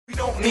We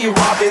don't need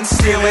robbing,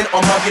 stealing,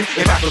 or mugging.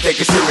 If I don't take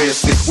it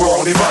seriously, we're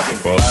only bugging.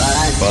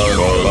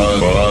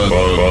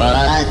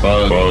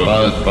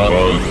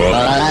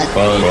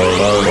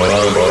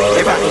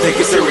 If I don't take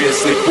it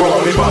seriously, we're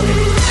only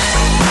bugging.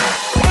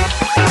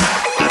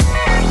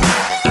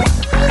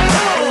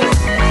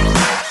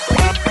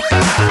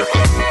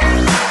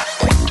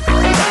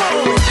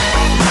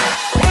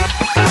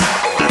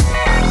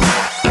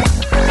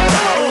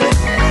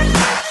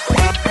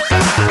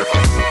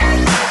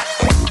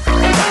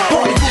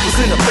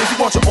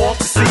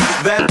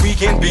 That we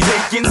can be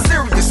taken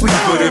seriously.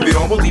 But if you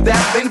don't believe that,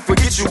 then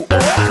forget you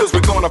all. Cause we're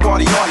gonna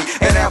party hardy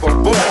and have a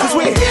ball. Cause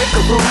we're here to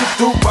prove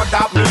through bugged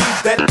out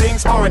means that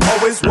things aren't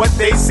always what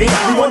they seem.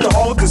 We want to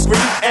hold the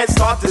screen and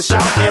start to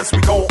shout as we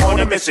go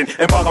on a mission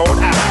and bug on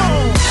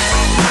out.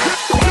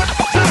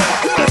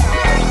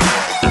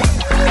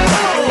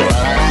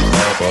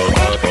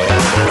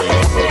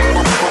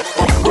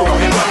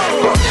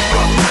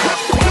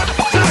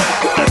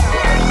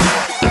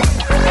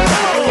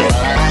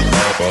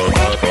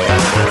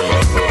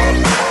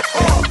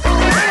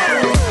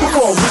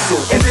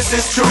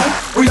 It's true,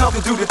 we love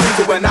to do the things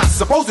that we're not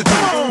supposed to do.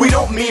 We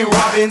don't mean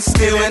robbing,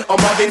 stealing, or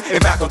mugging.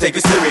 In fact, don't take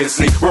it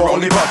seriously, we're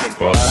only bugging.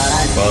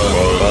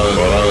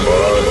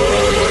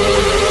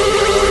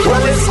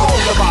 Well, it's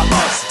all about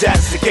us,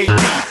 Jazz and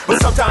KD,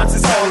 but sometimes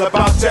it's all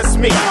about just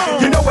me.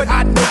 You know what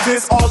I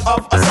notice all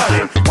of a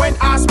sudden? When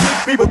I speak,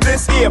 people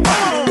this ear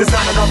button. There's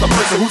not another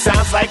person who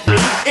sounds like me.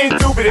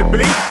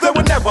 Indubitably, there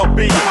will never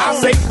be. I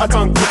say a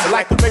tongue twister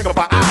like the finger of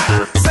an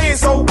eye. Say it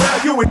so well,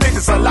 you would think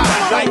it's a lie.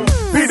 Like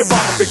Peter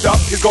Parker picked up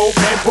his gold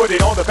pen, put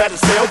it on the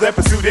pedestal, then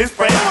pursued his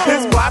friend.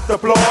 His plot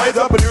deployed,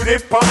 the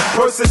polluted pump,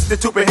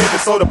 persisted to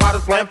prohibit, so the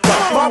bottles slam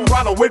flunk. My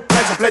problem with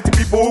pleasure, plenty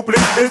people who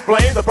please is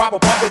playing the proper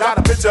part without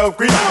a picture of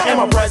grief. And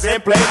my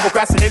present play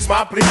procrastinates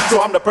my plea,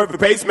 so I'm the perfect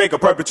pacemaker,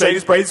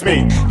 perpetrators praise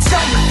me.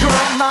 Tell me,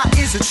 girl, now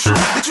is it true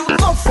that you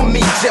love for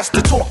me just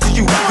to talk to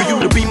you? For you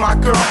to be my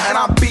girl and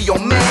I'll be your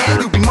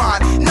man. You be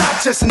mine,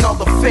 not just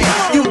another fan.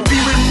 You'd be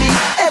with me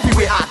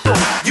everywhere I go.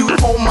 You'd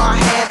hold my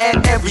hand at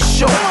every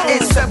show.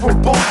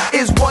 Inseparable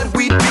is what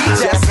we'd be,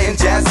 Jazz and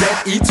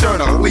Jazzette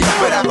eternally.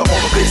 But after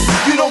all of this,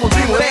 you know what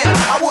dream would end.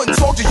 I wouldn't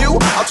talk to you,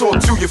 I'll talk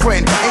to your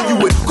friend. And you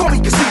would call me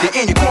conceited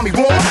and you call me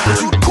wrong, but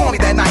you'd call me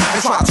that night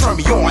and try to turn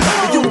me on.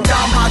 And you'd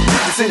dial my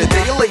digits in the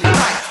day or late at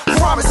night.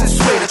 Promise and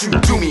swear that you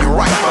do me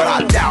right, but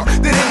I doubt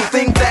that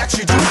anything that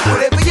you do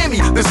would ever give me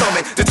the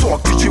summon to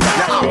talk to you.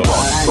 Now I'm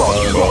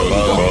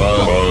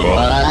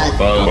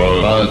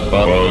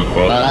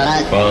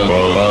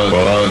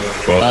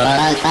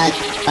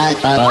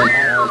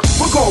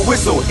we're gonna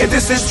whistle, if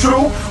this is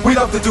true. We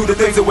love to do the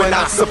things that we're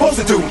not supposed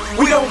to do.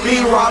 We don't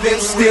mean robbing,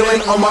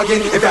 stealing, or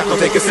mugging. In fact, don't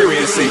take it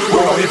seriously,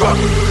 we're only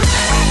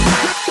bugging.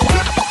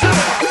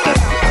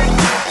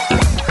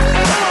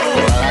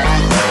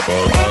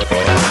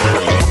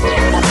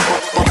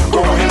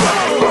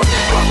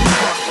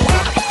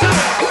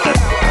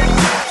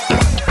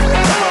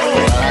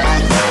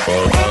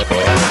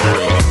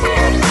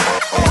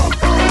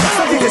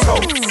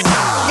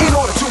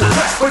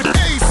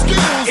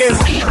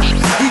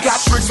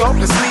 Off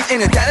the sleeve,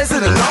 and if that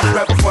isn't enough,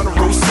 grab a front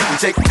row seat and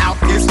check out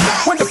his.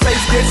 When the place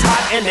gets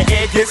hot and the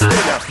air gets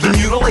thinner, the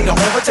mutilator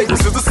on the table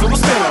is the silver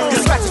spinner.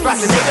 This fact is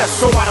fascinating,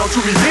 so why don't you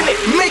reveal it?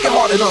 Make it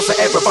hard enough so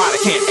everybody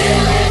can feel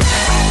it.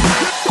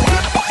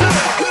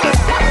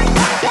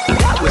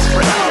 That was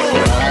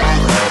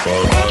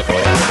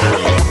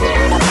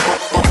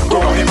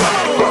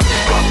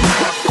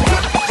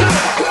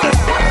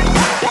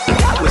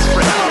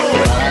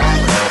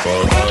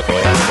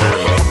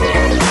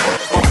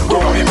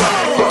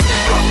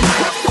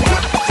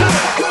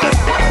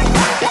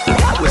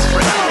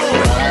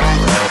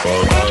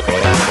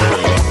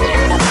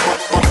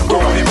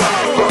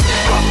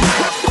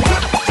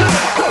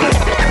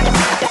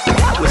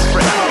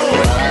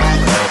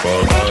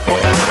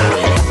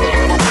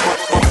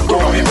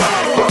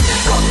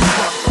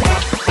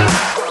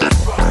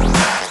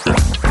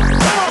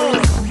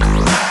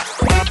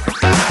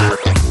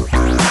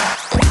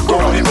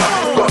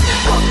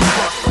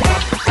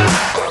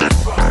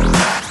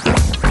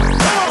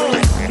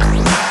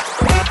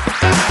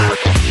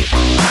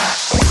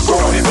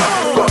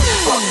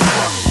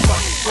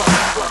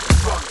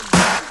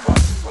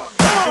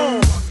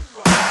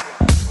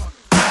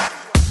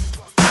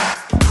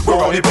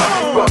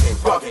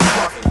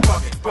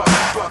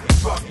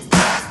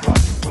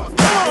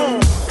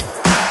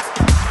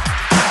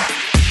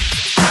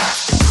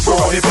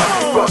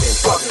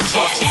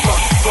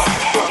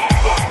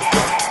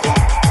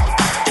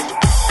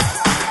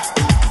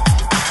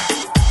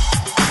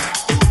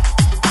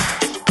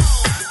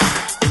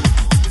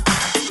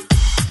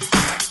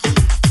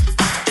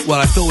Well,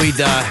 I thought we'd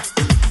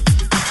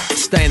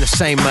stay in the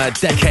same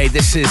decade.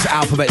 This is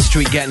Alphabet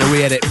Street getting a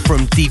re-edit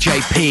from DJ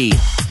P.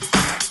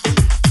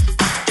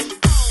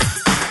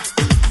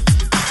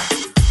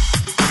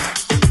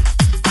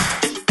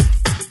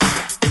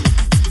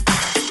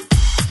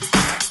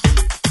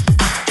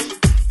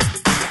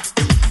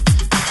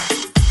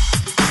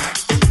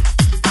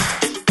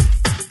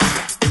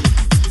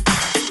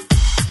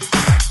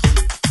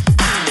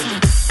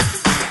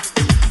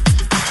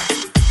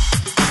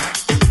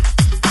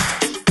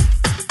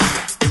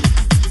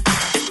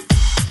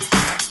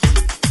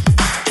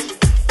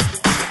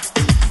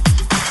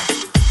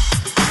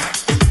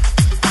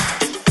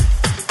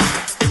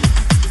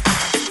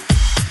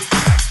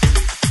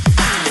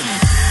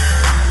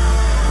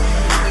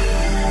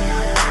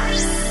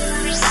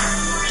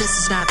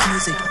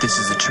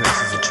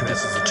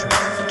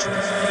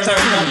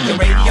 Turn up the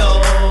radio.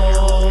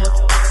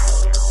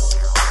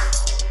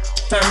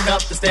 Turn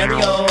up the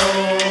stereo.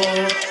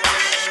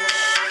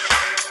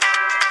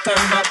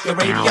 Turn up the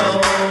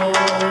radio.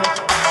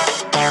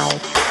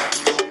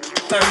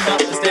 Turn up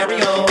the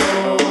stereo.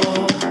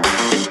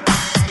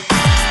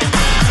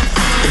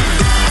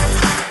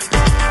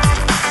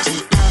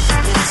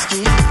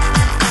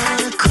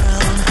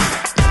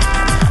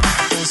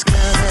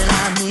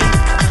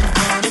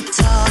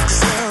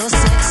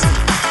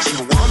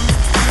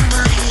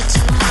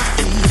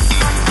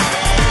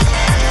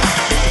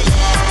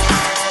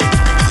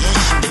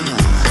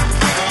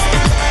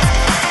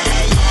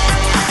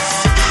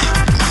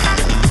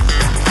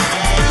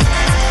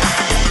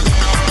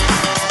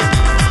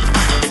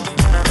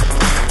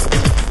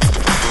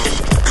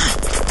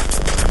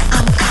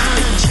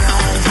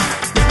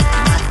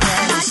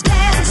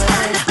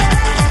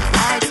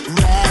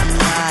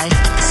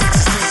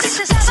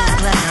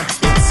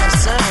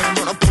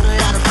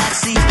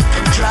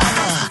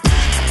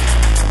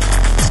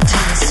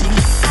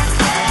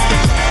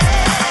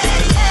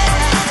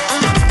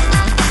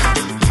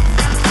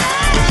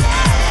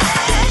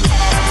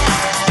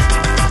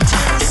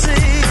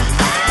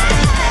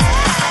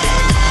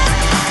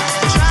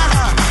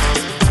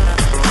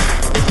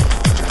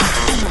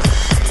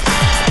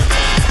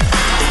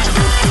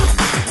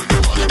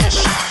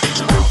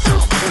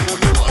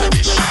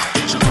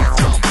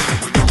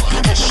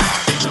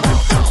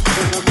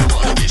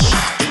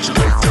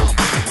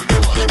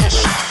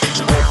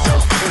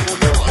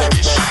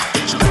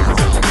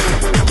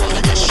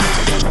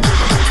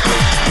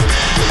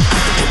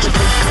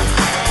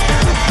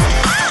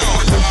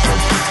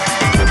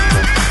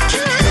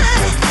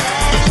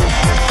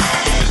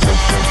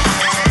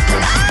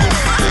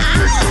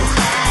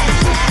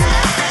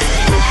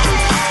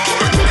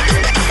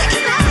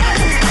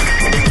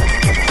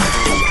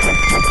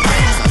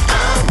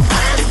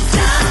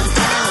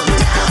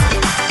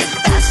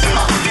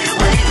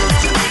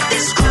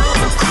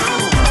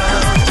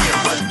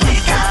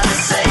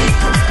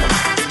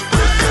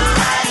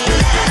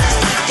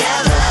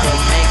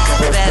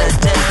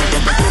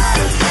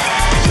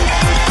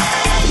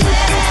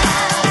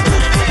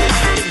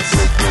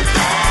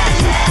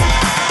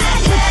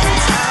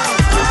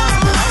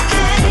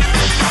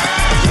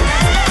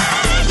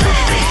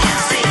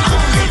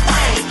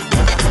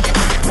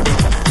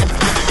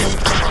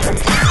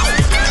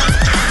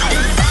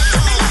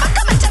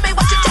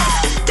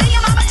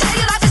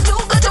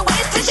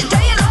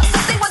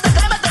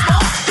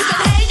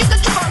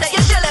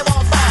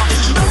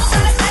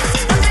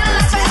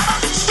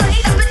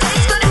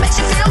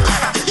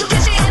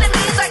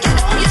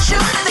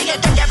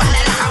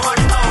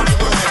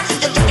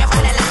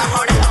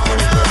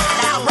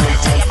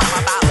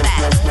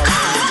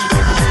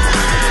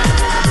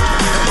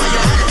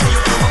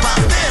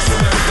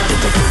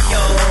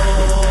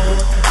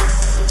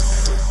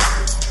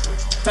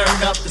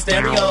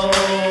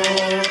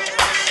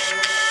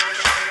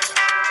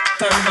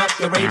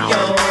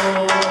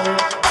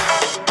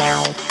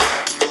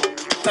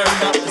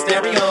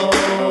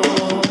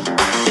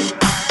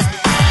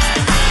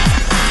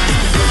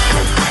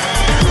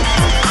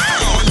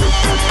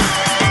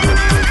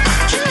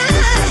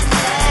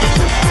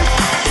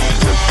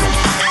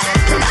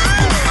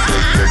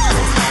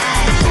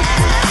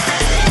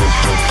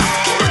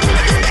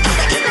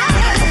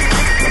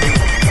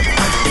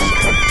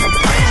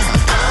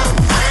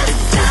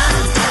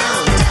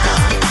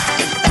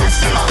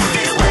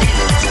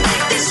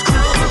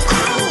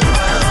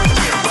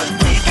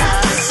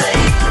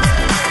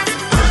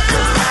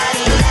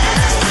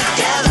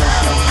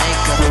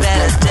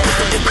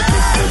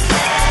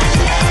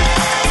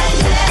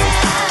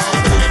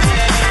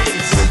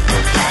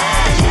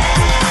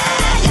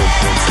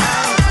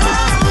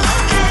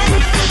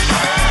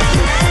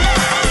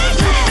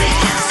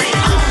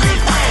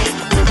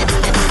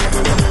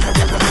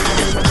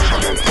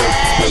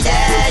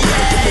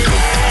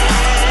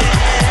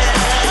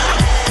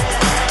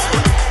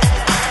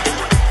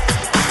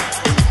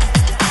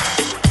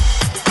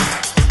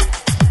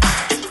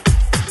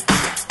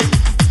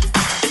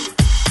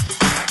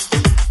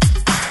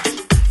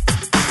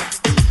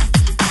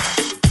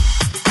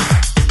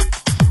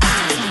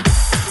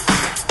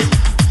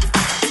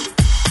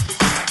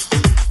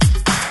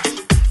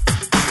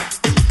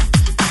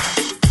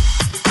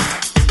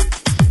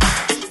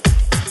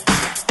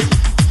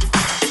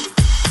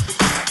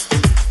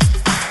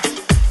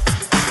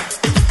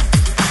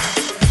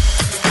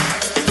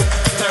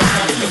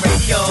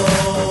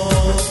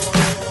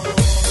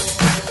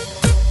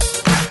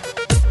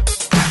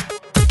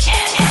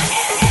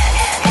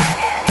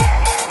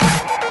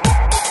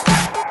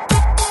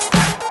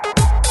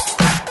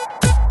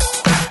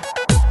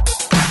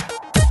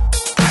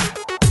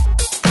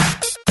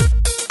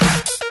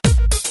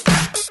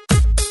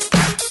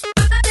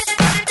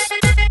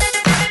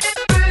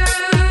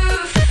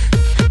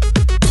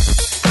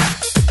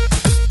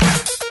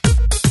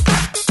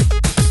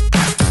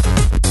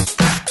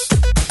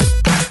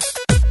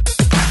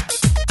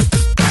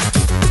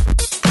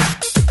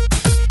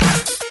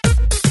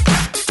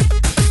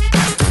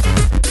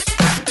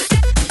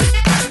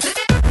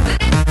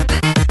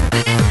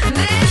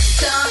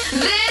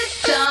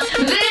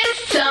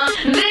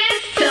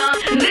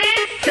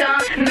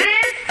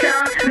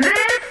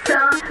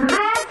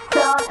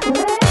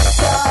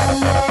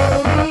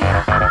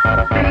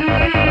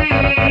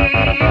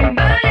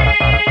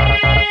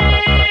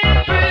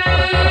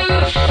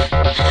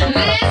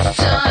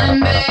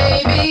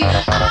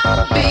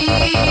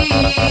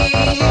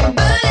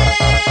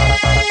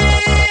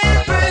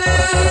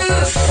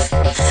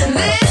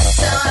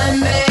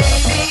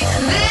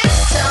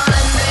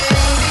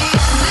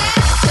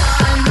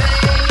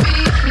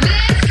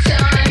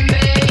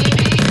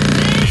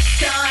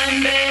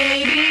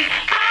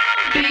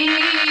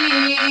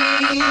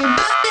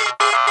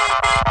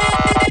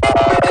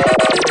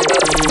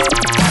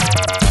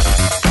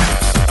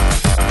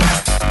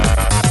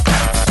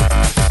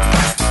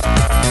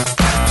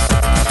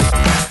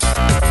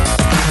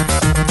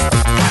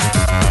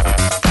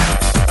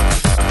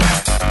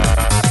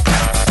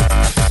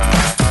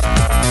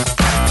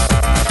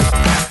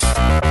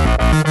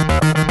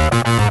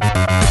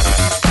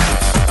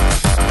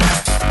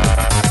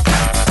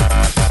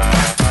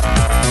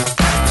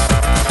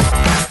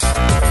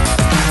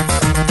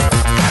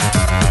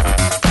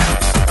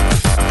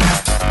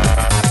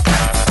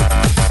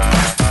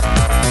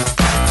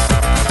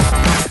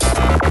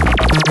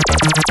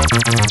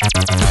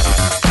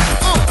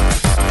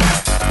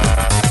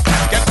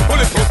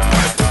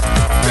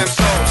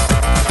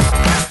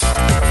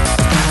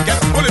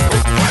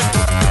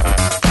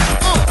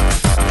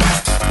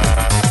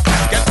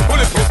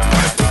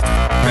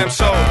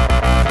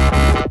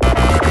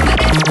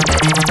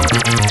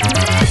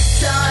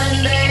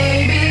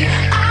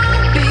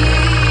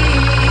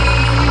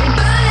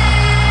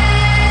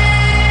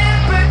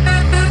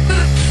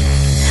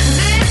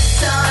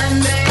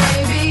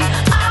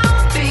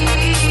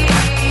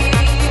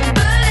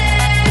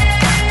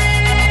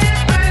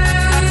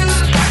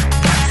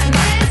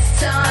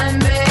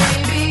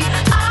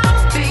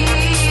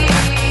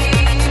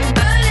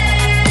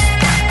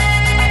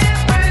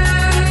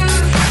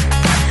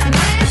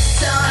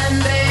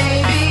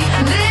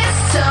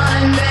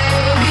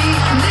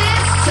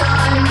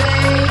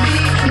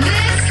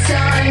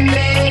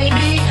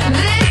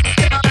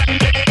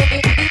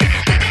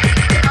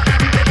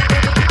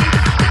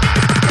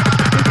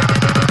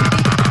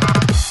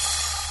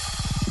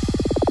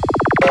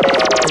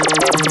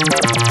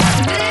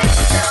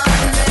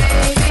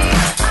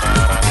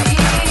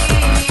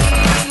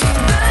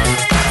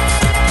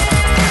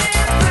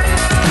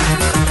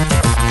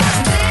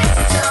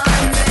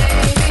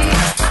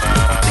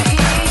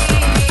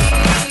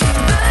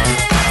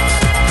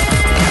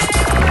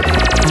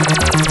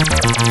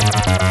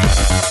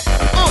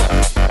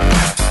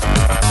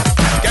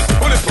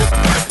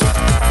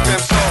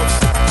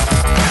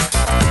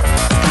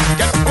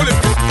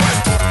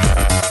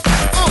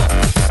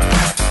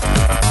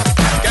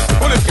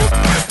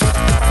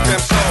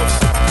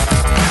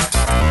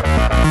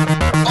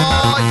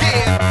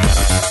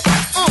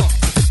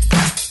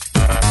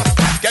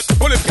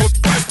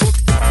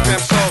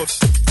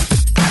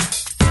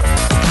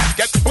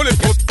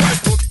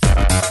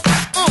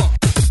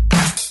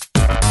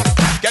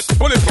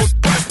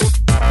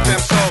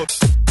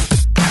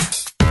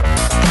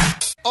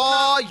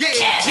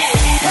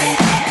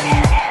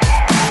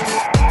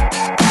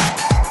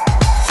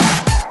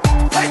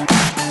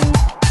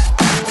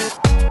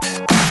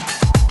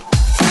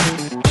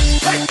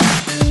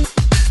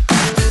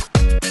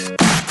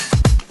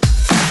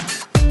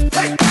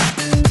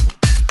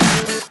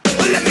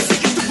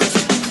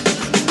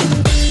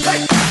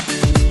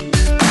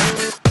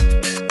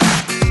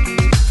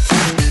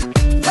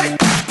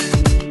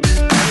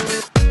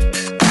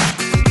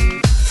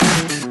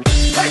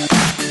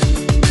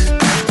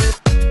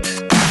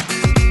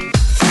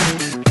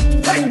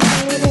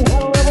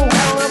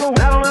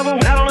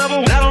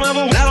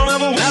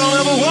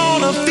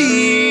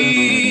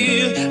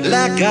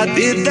 I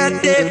did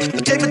that day.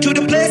 Take me to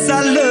the place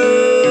I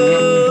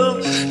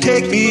love.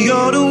 Take me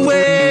all the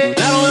way. I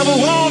don't ever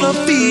wanna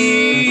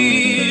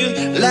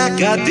feel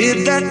like I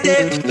did that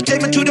day.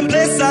 Take me to the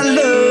place I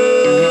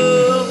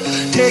love.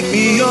 Take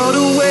me all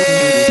the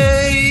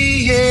way.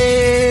 Yeah,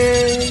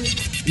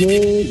 yeah,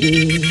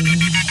 yeah.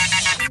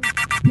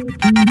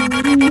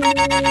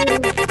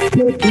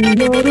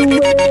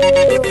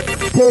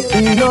 Take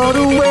me all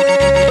the way.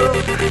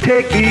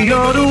 Take me all the way. Take me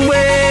all the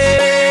way.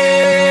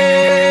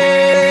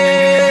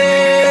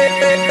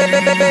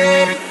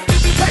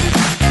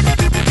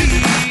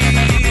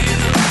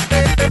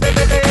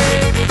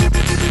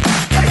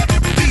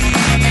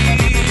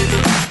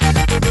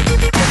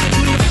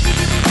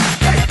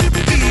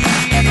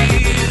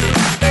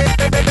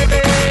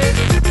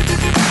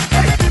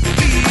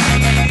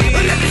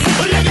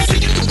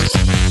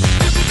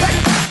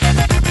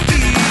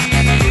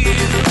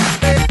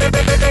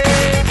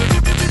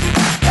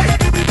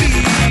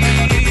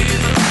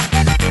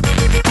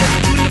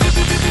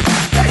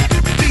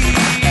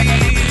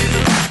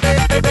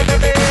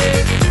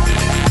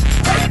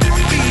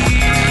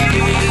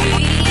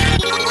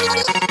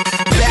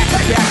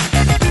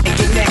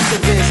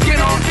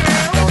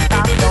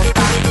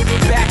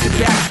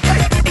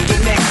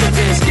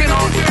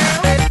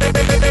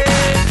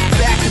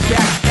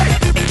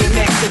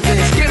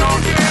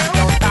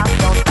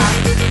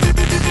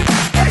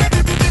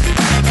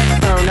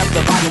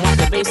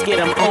 Get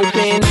them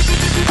open.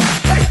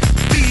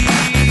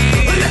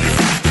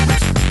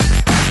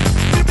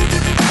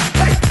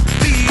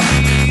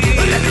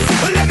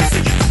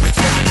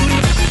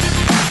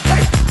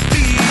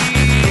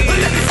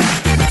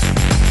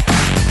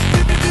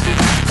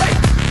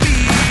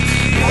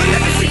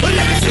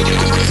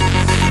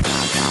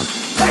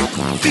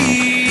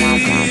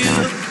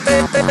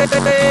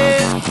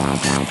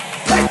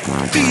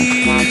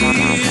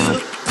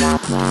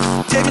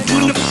 Take it to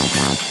the feel.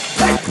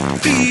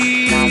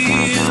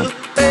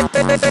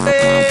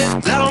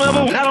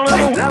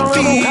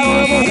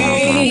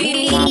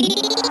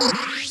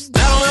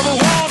 I don't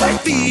ever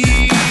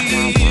feel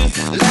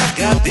like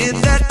I did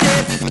that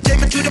day. Take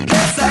me to the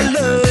place I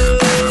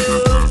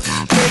love.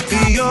 Take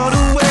me all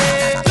the way.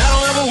 I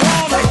don't ever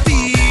wanna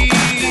feel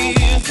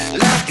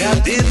like I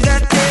did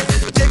that day.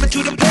 Take me to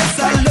the place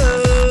I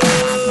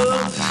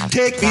love.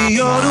 Take me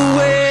all the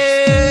way.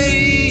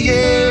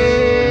 Yeah,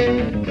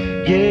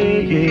 yeah,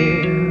 yeah.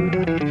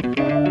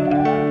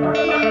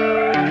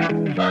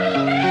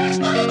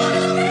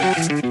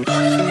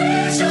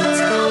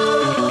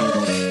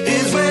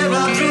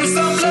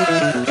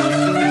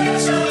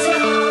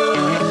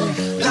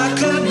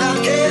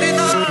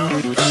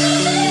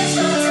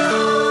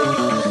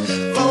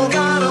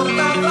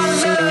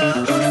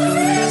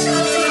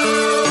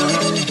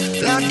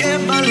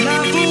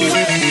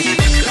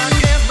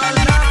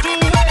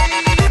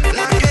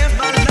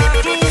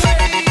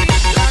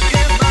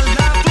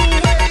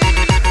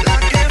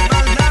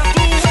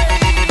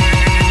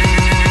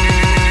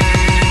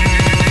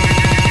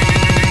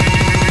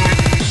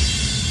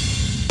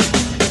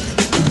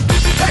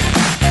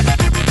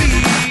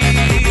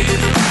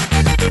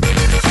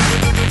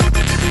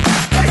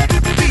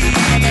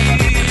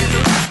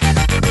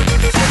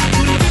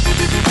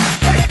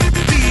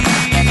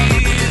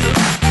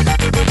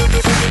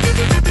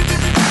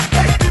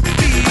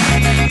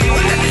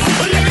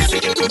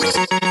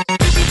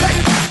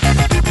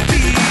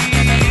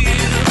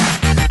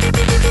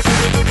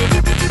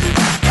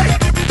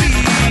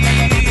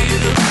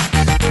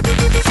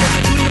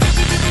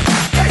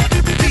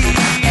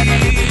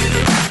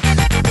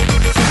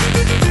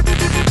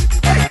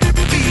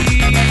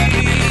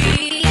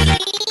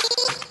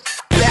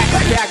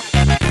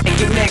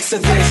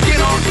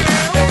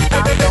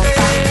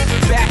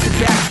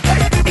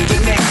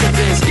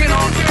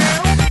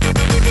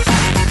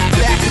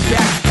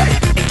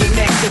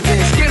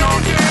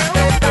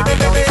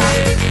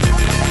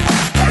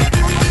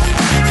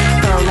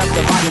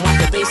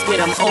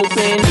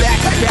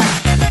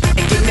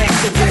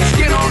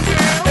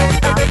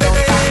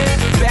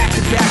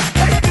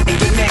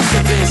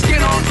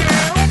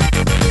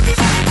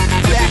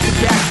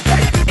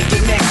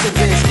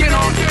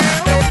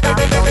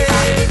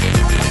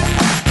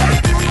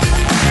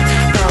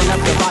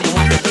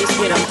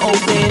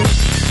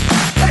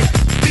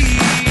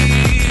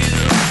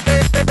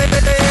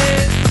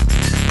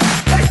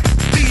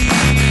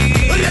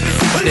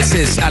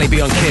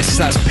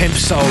 That's Pimp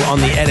Soul on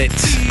the edit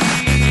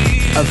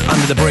of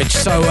Under the Bridge.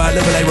 So a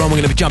little bit later on, we're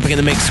going to be jumping in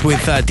the mix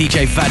with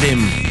DJ Vadim,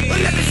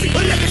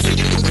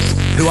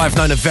 who I've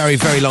known a very,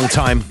 very long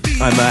time.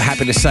 I'm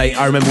happy to say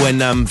I remember when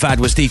Vad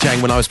was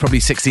DJing when I was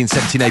probably 16,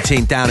 17,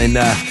 18 down in,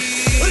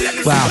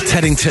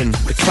 Teddington,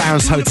 the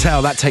Clarence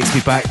Hotel. That takes me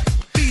back.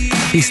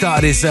 He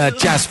started his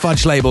Jazz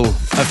Fudge label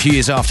a few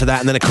years after that,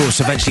 and then, of course,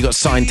 eventually got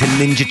signed to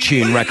Ninja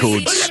Tune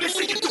Records.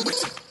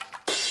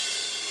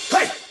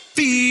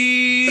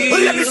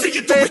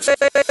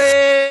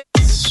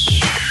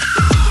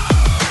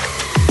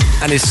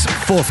 And his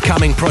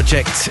forthcoming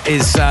project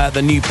is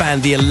the new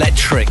band The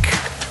Electric,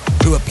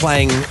 who are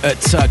playing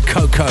at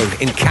Coco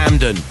in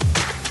Camden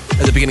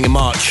at the beginning of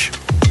March.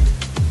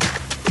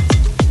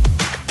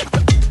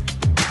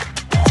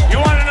 You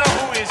want to know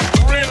who is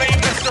really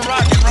Mr.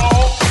 Rock and Roll?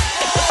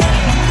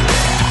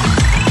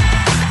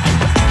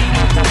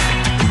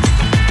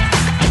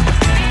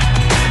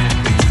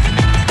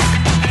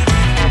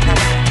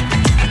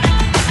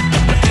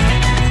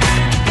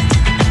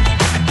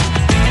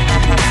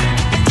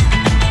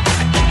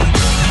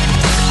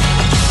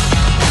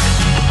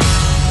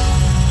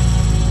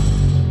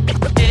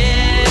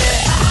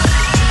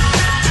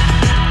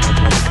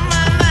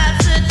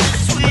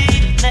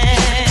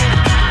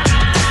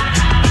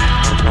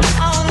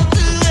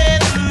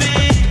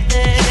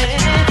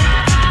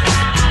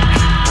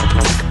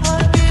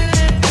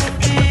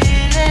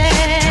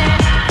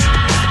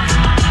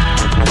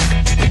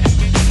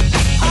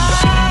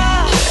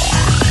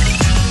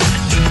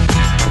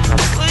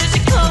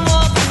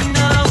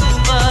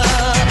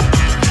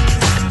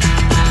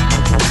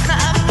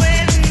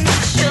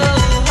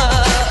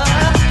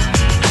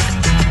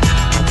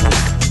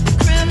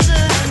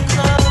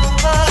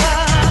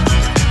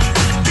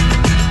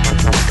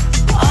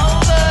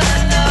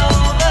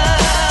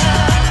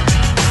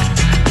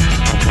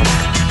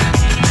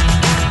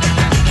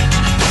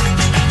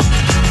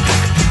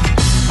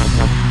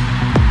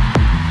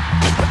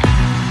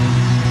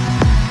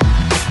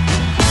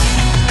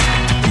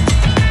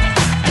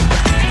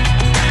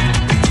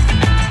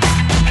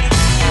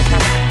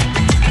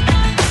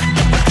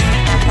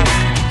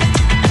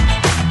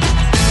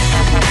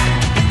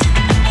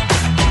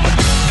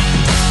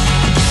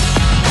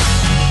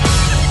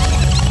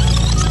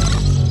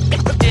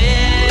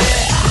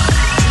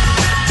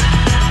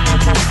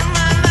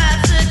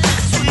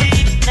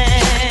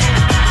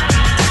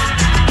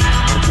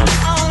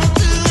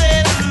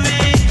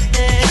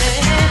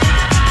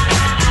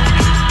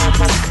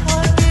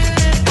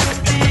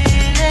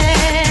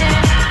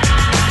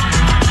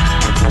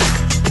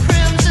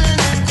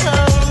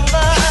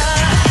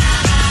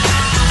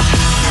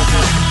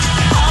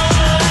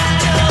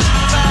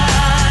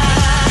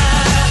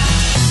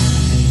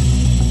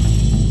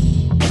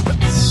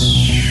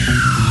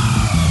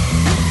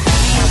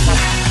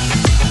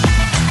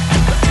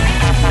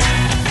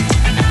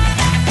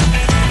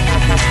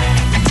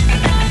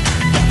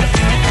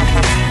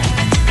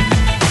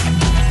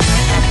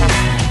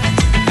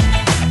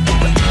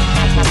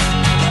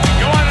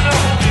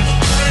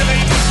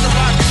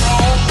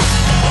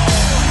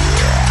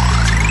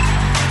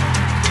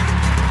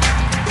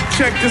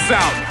 Check this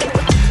out.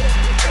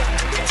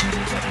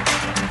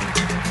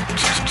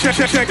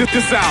 Check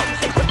this out.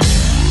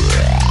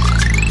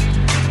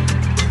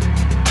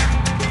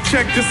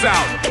 Check this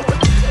out.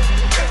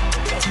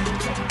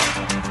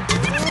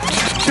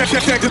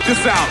 Check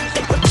this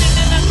out.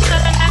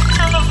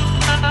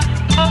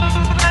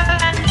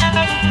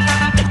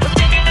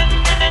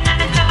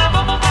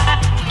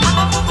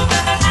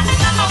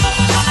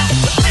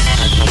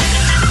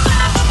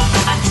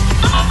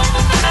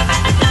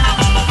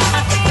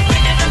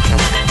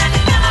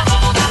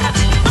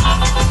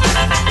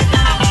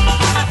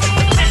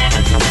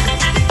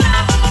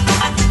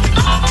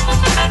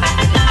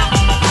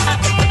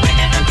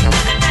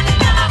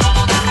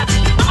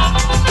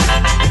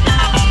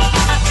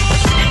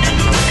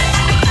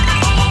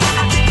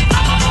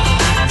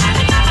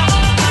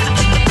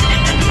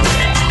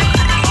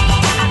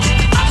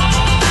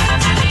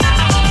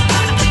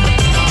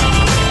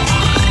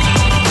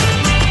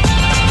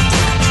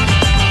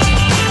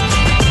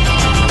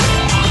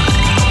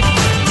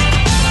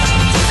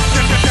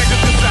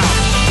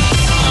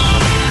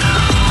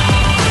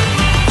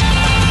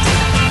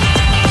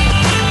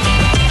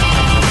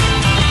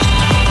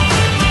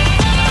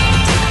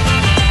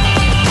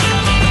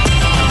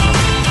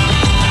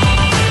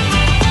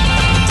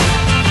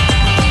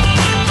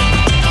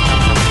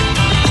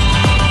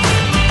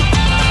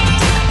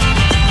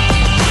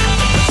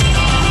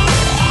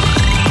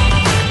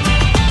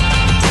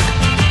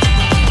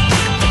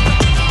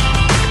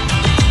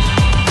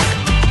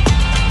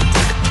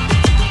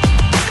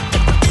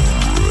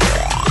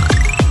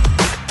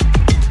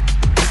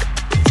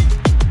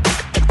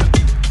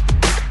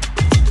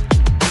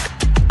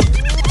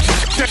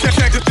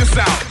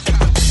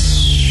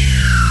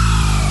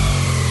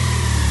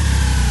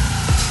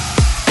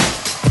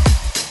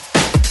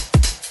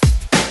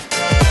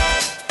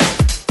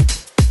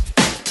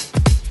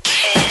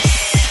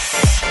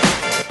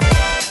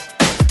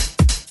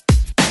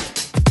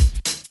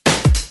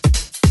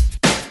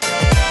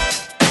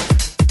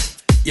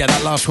 Yeah,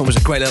 that last one was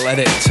a great little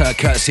edit,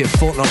 courtesy of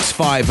Fort Knox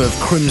 5 of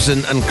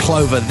Crimson and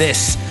Clover.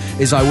 This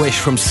is I Wish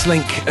from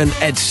Slink and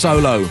Ed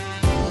Solo.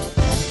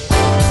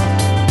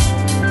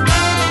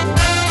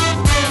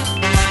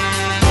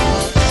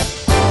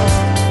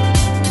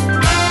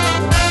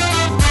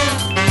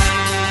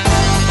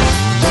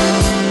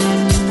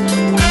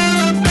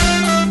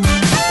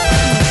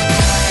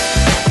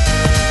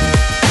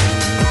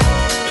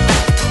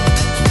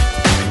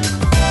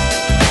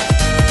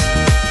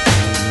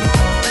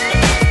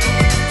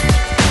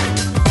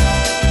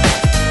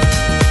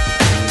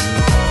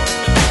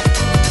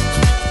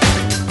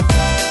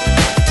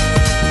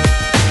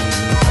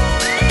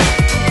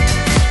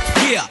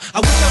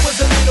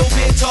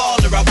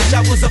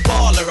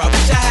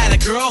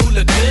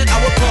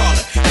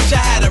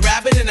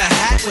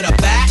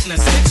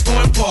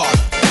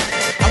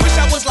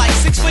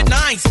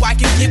 mine so I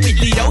can get with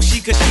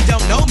Leoshi, cause she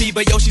don't know me,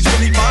 but yo, she's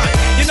really fine.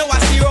 You know I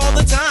see her all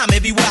the time,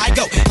 everywhere I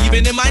go.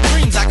 Even in my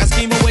dreams, I can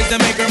scheme of ways to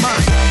make her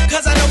mine.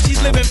 Cause I know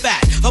she's living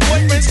fat. Her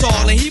boyfriend's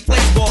tall and he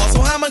plays ball,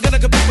 so how am I gonna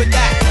compete with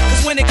that?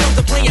 Cause when it comes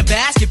to playing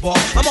basketball,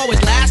 I'm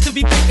always last to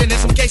be picked, and in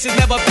some cases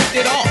never picked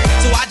at all.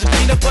 So I just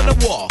lean up on the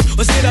wall,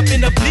 or sit up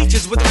in the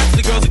bleachers with the rest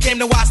of the girls who came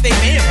to watch they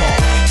man ball.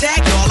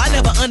 Tag y'all, I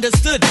never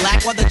understood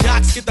black, while the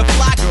jocks get the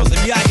fly girls and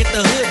me I get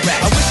the hood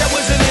rat. I wish I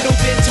was a little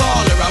bit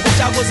taller, I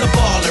wish I was a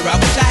baller, I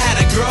wish I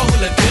had a girl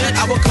who looked good,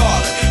 I would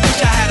call her.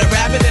 Wish I had a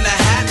rabbit in a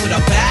hat with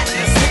a bat and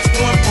a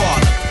 6-point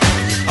parlor.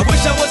 I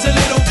wish I was a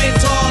little bit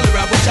taller,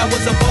 I wish I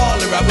was a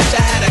baller, I wish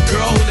I had a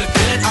girl who looked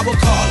good, I would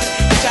call her.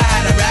 Wish I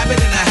had a rabbit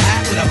in a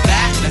hat with a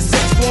bat and a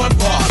 6-point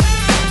parlor.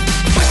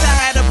 Wish I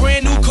had a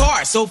brand new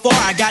car, so far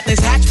I got this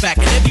hatchback,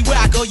 and everywhere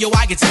I go, yo,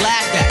 I get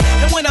laughed at.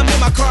 And when I'm in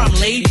my car, I'm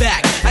laid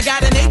back. I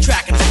got an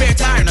 8-track and a spare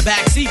tire in the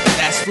back seat, but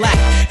that's flat.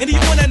 And do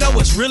you wanna know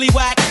what's really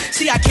whack?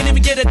 See, I can't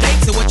even get a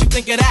date, so what you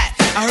think of that?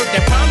 I heard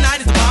that prom night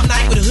is the bomb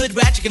night with a hood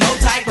rat, you can hold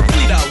tight, but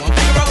really though, I'm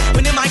hero.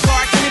 When in my car,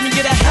 I can't even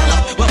get a hello.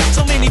 Well,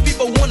 so many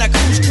people wanna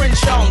cruise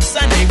Crenshaw on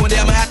Sunday. One day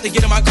I'ma have to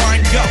get in my car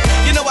and go.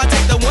 You know I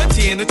take the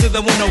 110 into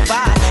the 105.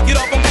 Get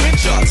off on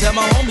Crenshaw, tell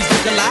my homies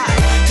look alive.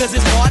 Cause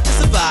it's hard to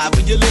survive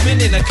when you're living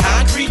in a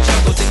concrete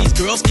jungle, and these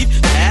girls keep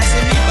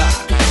passing me by.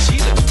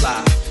 She looks fly,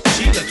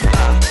 she looks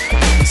fly.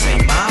 You say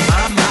my.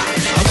 I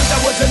wish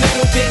I was a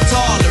little bit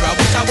taller, I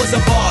wish I was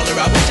a baller,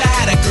 I wish I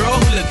had a girl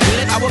who looked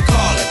good, I would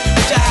call her.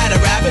 Wish I had a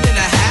rabbit in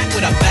a hat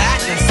with a bat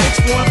and a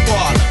 6-point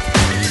parlor.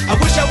 I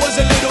wish I was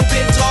a little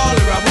bit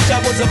taller, I wish I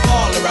was a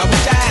baller, I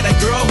wish I had a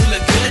girl who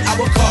looked good, I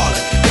would call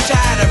her. Wish I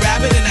had a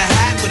rabbit in a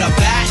hat with a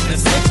bat and a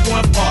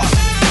 6-point parlor.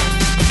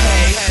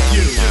 Hey,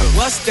 you,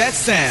 what's that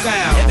sound?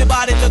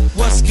 Everybody look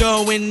what's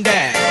going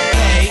down.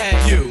 Hey,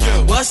 you,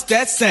 what's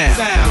that sound?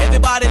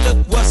 Everybody look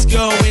what's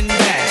going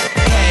down.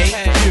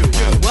 Hey, you,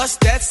 what's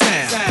that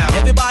sound?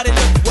 Everybody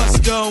look what's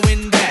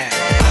going down.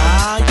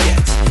 Ah,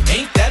 yes,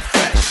 ain't that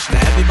fresh?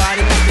 Now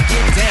everybody wants to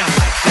get down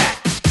like that.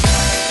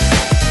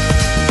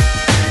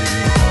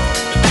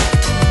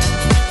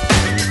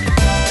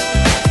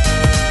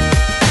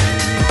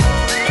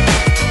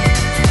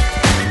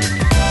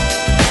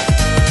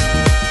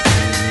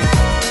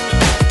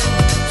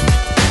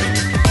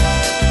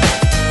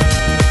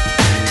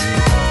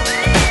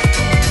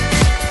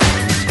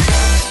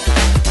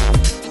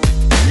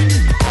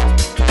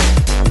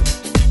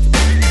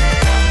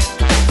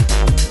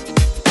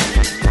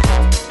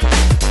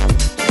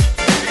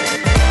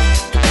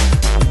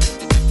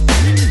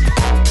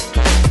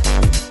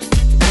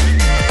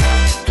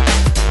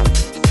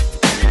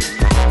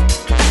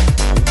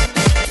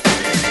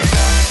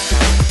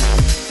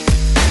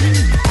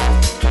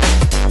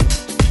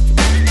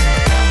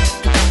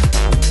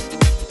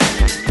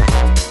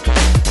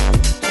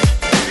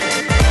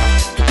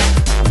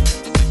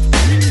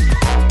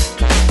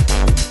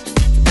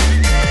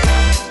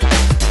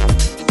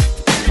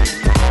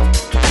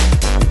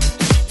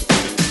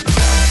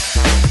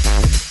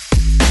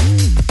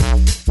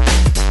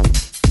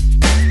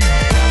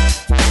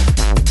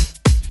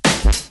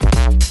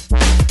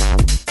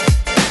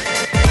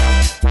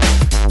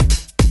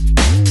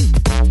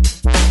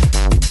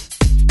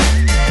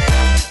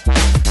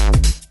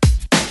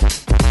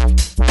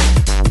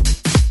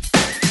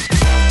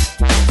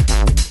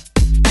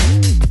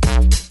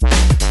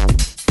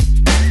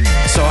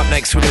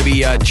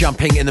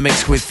 Jumping in the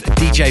mix with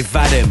DJ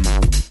Vadim,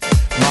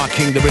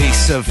 marking the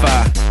release of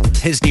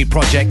his new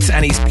project,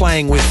 and he's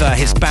playing with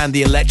his band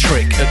The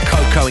Electric at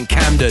Coco in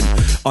Camden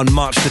on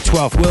March the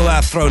 12th. We'll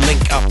throw a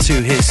link up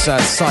to his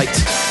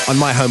site on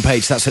my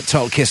homepage. That's at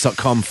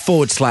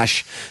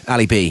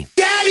totalkiss.com/Ali B.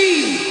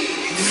 Daddy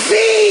V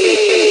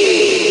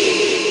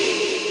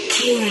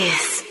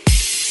Kiss.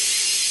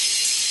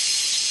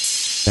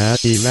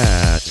 Daddy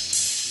Matt.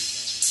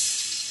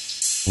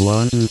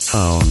 London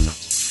Town.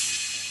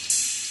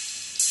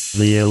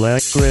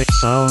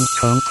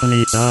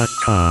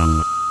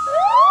 TheElectricSoundCompany.com.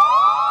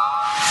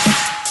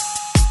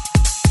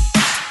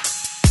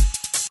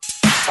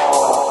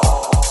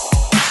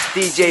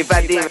 DJ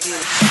Vadim.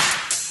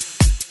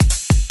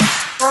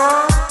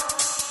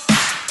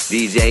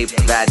 DJ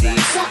Vadim.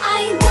 So I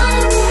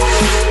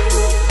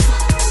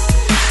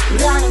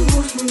gotta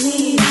move for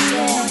me,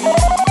 yeah.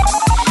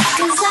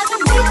 Cause I've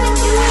been waiting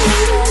you,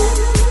 yeah.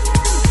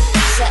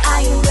 So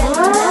are you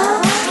ready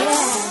now,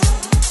 yeah.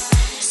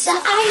 So I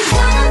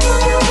gotta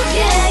move,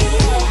 yeah,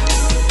 yeah.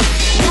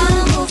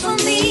 Gotta move for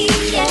me,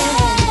 yeah.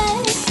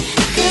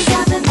 Cause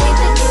I've been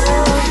waiting you,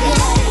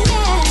 yeah,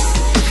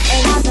 yeah.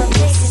 And I've got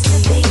places to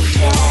be,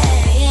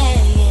 yeah, yeah,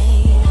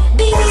 yeah.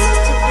 Places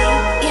to be,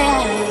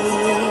 yeah,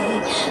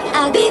 yeah.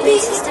 I'll be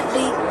places to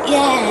be,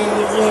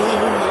 yeah,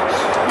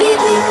 yeah.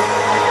 Baby.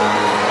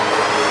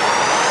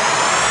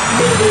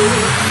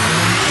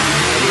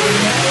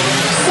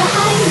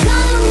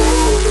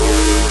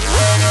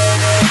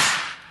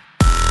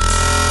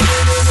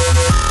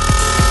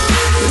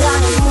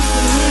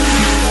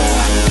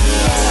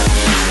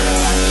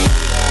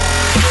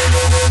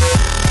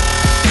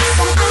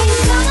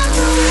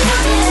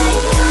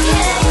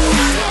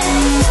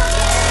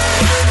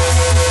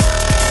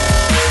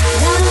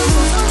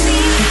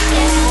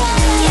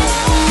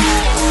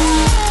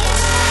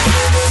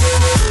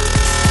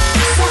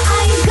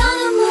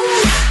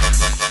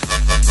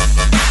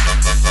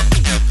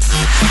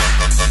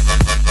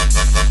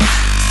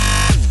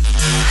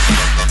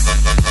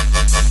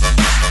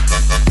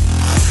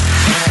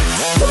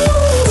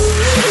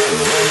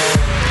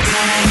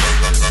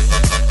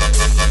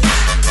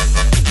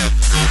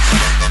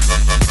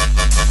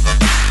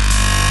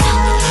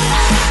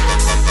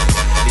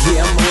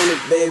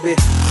 baby.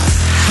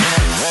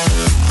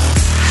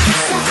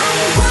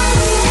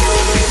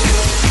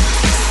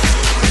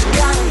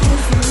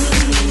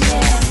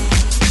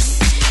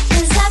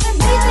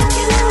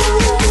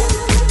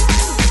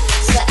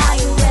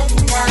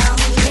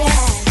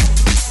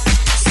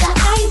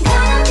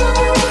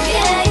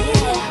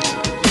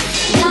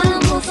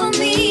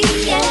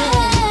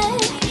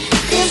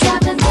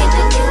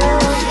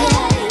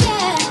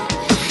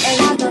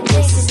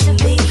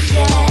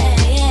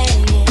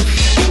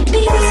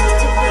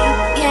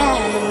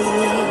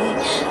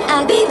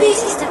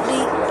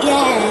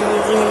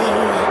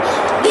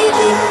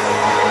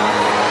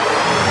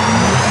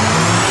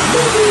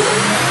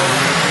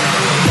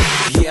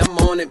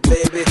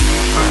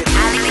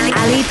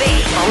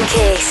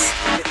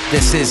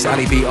 This is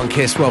Ali B on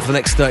Kiss. Well, for the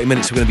next 30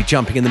 minutes, we're going to be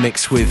jumping in the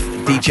mix with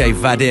DJ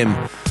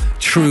Vadim.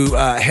 True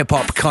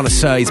hip-hop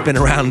connoisseur. He's been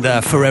around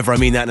forever. I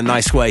mean that in a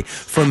nice way.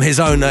 From his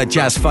own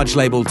Jazz Fudge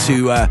label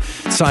to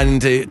signing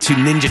to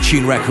Ninja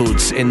Tune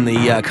Records in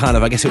the kind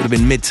of, I guess it would have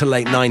been mid to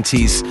late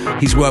 90s.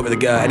 He's worked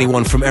with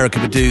anyone from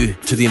Erykah Badu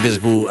to the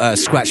Invisible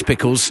Scratch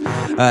Pickles,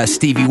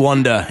 Stevie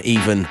Wonder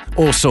even,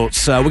 all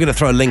sorts. We're going to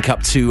throw a link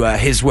up to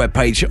his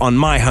webpage on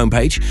my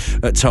homepage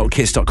at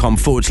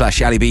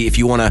totalkiss.com/Ali B if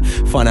you want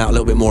to find out a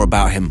little bit more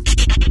about him.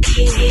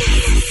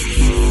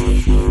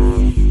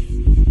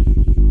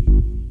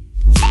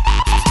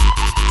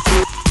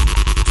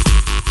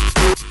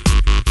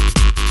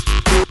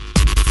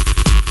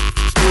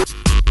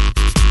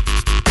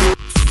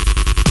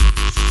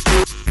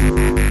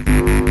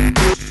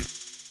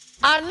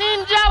 A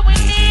ninja we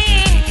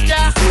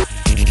ninja,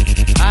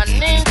 a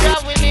ninja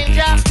we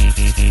ninja,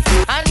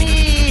 a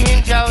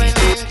ninja we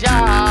ninja.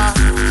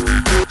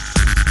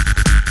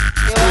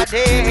 You are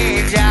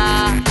danger.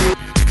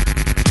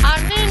 A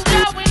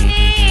ninja we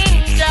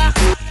ninja,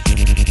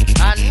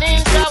 a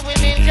ninja we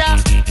ninja,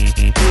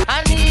 a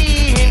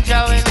ninja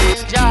we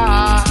ninja.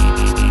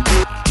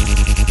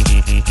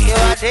 You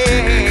are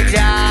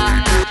danger.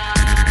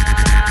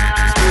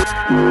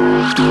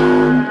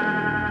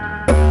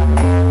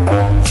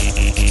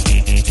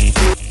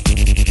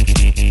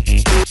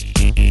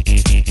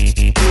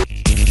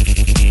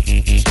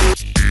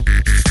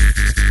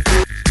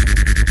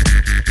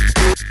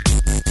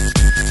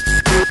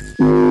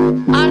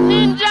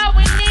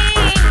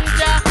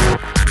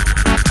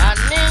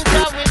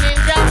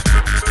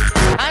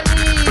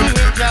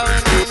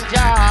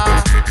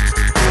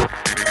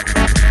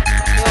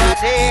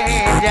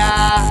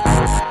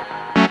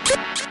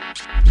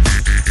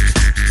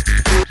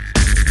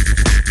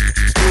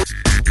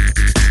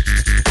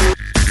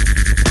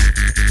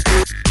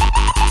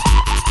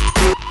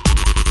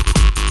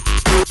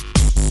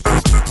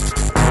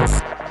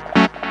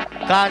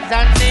 Cause a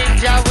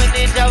ninja, we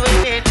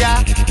ninja,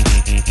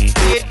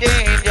 get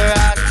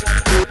dangerous.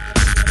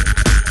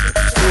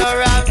 No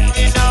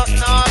ramming up,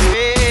 no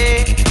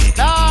way,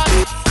 not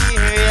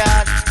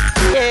serious,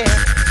 yeah.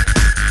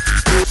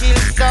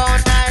 Chill so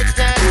nice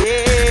and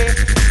day,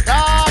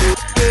 not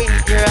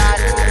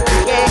dangerous,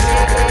 yeah.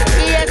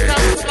 Here's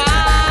some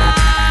smart.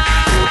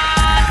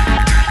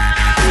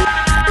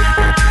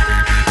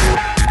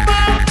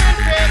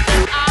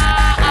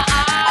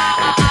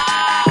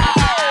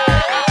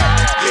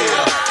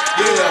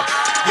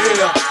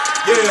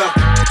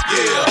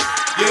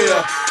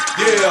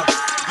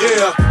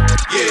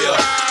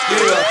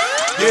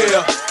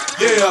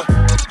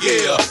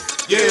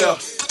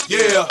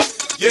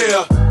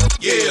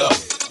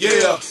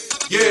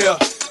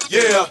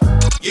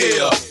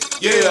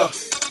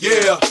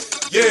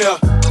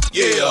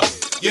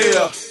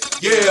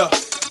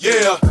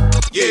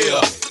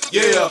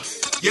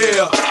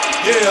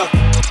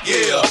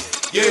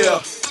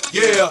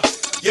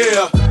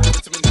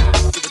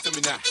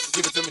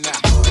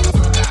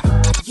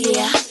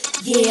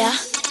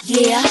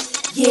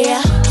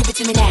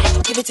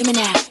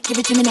 Give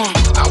it to me now.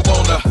 I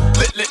wanna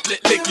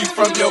lick you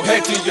from your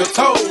head to your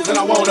toes, and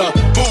I wanna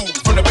move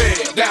from the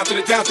bed down to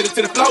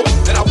the floor,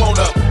 and I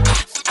wanna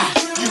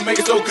you make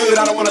it so good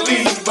I don't wanna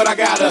leave, but I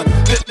gotta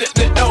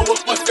know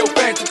what's your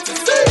fantasy.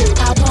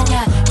 I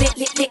wanna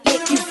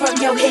lick you from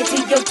your head to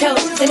your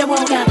toes, and I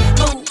wanna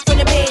move from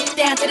the bed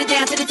down to the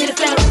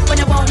floor, when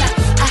I wanna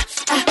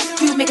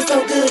you make it so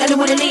good I don't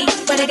wanna leave,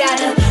 but I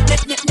gotta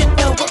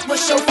know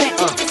what's your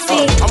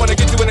fantasy. I wanna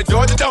get you in the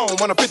Georgia Dome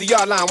on a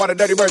 50-yard line while the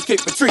Dirty Birds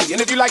kick the tree.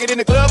 And if you like it in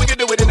the club, we can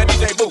do it in the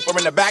DJ booth or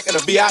in the back of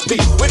the VIP.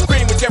 Whipped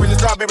cream with cherries and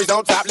strawberries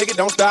on top. Lick it,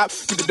 don't stop.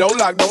 Keep the dough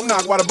locked, don't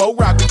knock while the boat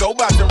rock. We go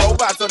bots and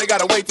robots, so they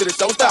gotta wait till the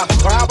show stops.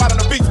 Or how about on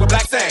the beach with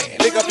black sand?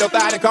 Lick up your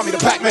thigh and call me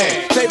the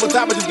Pac-Man.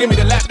 Tabletop and just give me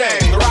the lap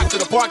dance. The rock to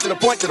the park to the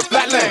point to the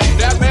flatland.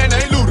 That man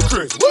ain't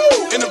ludicrous.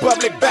 Woo! In the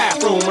public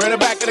bathroom or in the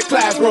back of the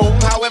classroom.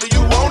 However you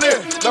want it.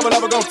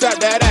 Lover gon' tap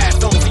that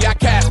ass on. See, I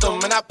cast them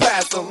and I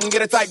pass them.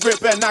 Get a tight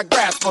grip and I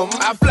grasp them.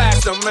 I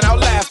flash them and I'll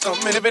last them.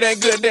 And if it ain't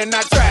good, then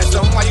I trash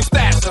them. While you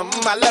stash them,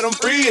 I let them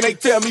free and they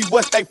tell me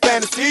what's they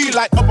fantasy.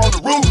 Like up on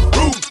the roof.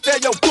 Tell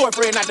your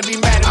boyfriend not to be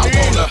mad at me.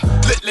 I wanna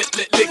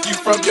lick you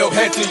from your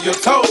head to your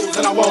toes,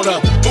 and I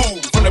wanna move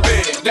from the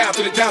bed down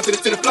to the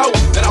floor.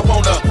 And I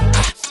wanna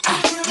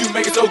you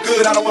make it so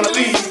good, I don't wanna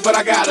leave, but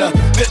I gotta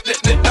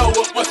know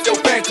what's your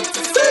fantasy.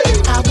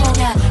 I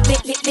wanna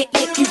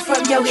lick you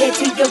from your head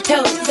to your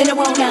toes, and I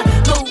wanna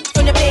move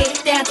from the bed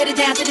down to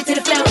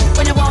the floor.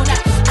 When I wanna,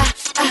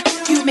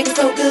 you make it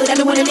so good, I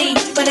don't wanna leave,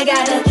 but I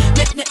gotta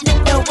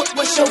know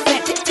what's your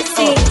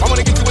fantasy. I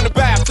wanna get you in the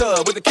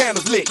bathtub with the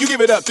candles lit. You give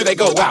it up till they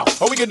go out,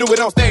 or we can do it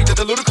on stage at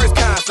the Ludacris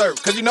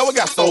concert, cause you know it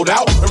got sold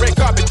out. The red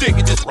carpet dick,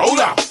 it just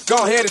roll out.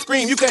 Go ahead and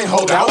scream, you can't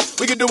hold out.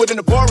 We can do it in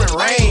the pouring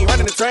rain,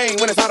 running the train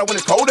when it's hot or when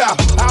it's cold out.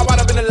 How about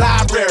up in the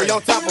library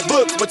on top of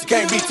books, but you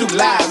can't be too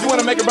loud. You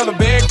wanna make a brother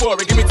beg for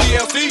it, give me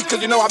TLC, cause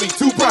you know I be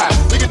too proud.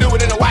 We can do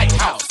it in the White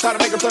House, try to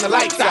make them turn the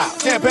lights out.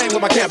 Campaign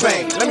with my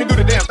campaign, let me do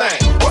the damn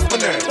thing. What's my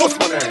name? What's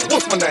my name?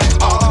 What's my name?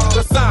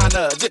 The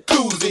sauna,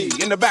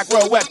 jacuzzi, in the back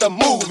row at the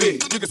movie.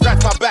 You can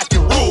scratch my back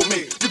and rule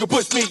me. You can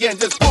push me and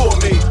just fool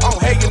me. I'm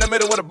hanging in the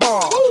middle with a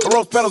bomb.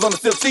 Rose petals on the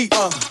silk seat.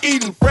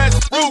 Eating fresh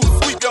fruit,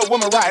 sweep your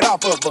woman right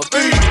off of her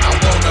feet. I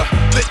wanna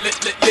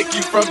lick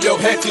you from your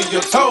head to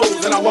your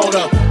toes, and I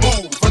wanna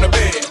move from the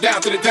bed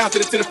down to the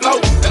floor.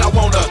 And I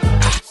wanna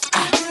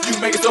you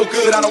make it so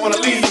good, I don't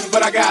wanna leave,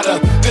 but I gotta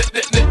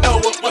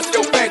know what's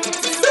your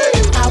fantasy.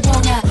 I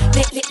wanna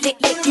lick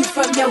you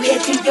from your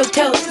head to your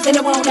toes, and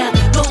I wanna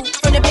move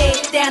from the bed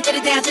down to the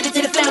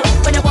floor.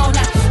 When I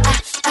wanna,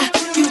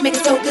 you make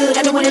it so good,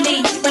 I don't wanna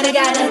leave, but I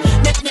gotta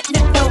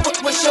know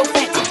what's your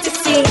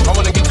fantasy. I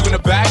wanna get you in the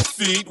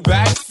backseat.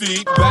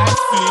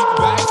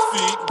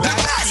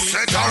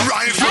 Set a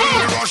rifle,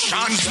 the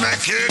Russians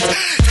make it.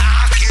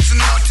 Talk is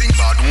nothing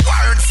but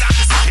words and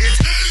spit.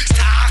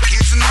 Talk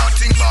is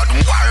nothing but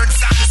words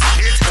and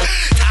spit.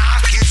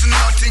 Talk is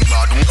nothing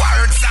but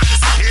words and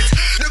spit.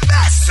 The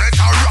best set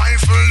a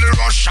rifle, the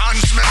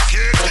Russians make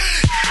it.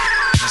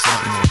 Just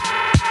not know.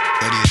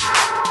 What is it?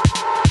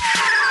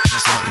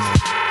 Just not know.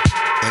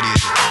 What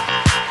is it?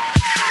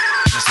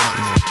 Just not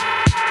know.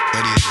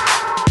 What is it?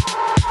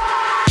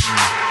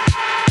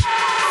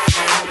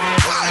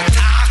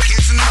 Talk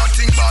is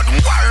nothing but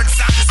words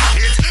and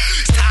spit.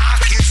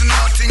 Talk is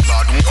nothing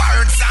but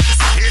words and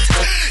spit.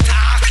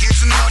 Talk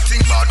is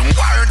nothing but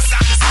words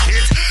and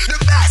spit. The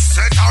best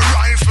set a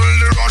rifle,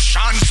 the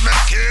Russians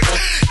make it.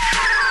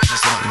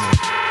 Just not know.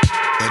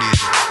 What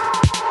is it?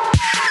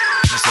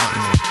 Just not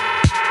know.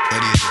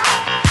 What is it?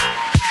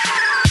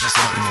 Just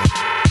not know.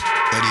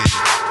 What is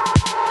it?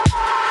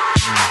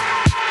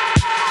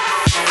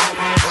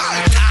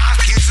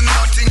 Talk is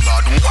nothing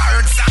but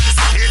words and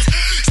spit.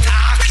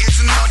 Talk is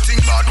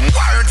nothing but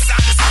words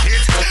and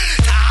spit.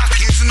 Talk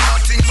is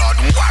nothing but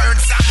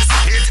words and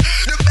spit.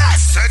 The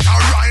best set a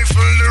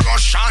rifle, the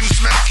Russians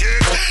make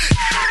it.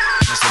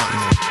 Just not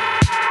know.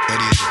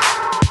 What is it?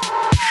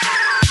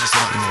 Just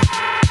not know.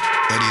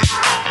 What is it?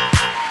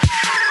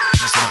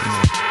 Just not know.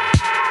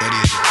 What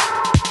is it?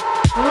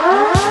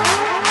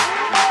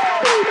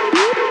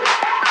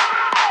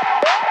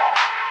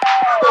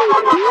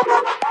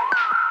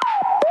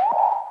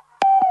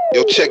 Yo,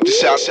 check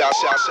this out.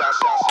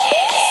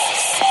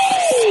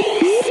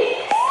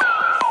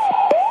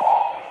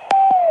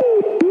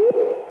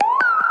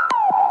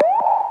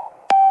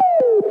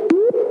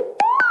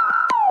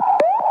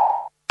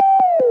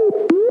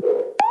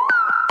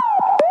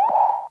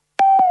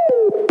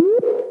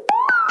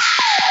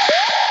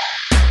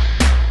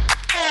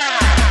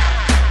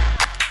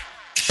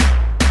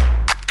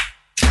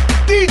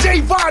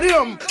 DJ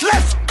Vadim,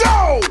 let's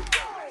go!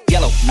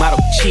 Yellow model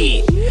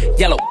kid,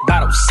 yellow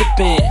bottle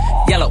sipping,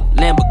 yellow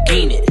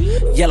Lamborghini,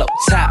 yellow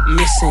top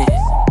missing.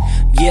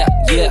 Yeah,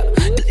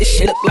 this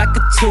shit look like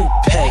a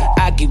toupee.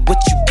 I get what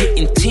you get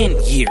in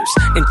 10 years,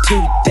 in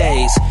 2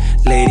 days.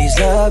 Ladies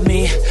love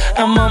me,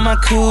 I'm on my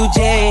cool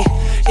J.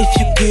 If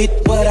you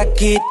get what I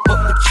get, what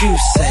would you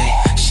say?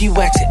 She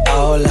wax it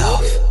all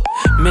off,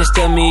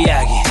 Mr.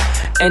 Miyagi.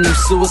 And them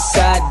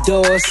suicide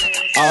doors,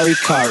 Ari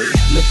Kari.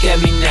 Look at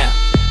me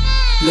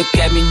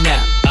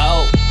now,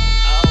 oh.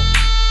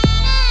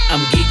 I'm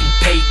getting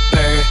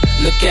paper,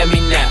 look at me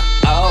now,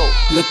 oh,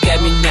 look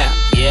at me now,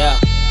 yeah.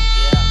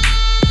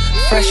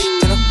 Fresh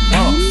to the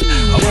off.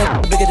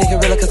 Bigger than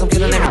gorilla cause I'm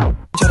killing every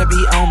try to be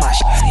on my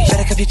shit.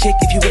 Better cuff your chick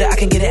if you with it, I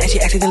can get it and she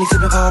accidentally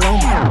slip and fall on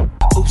my.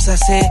 Oops, I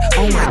said,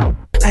 oh my.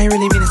 I ain't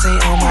really mean to say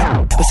oh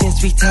my. But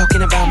since we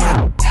talking about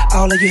my,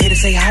 all of you here to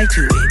say hi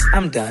to it,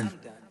 I'm done.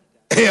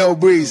 Hell,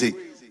 Breezy,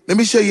 let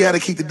me show you how to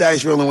keep the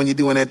dice rolling when you're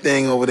doing that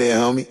thing over there,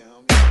 homie.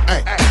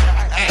 Hey.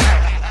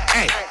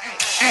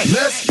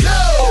 Let's go!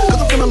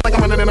 Cause I'm feeling like I'm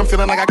running and I'm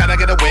feeling like I gotta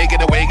get away.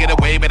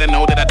 Better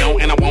know that I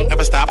don't and I won't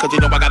ever stop. Cause you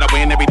know I gotta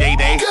win every day.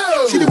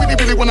 Go! She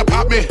really wanna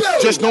pop me.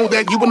 Just know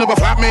that you will never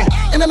flop me.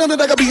 And I know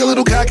that I gotta be a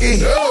little cocky.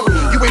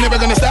 You ain't never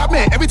gonna stop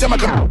me. Every time I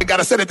come, I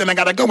gotta set it, then I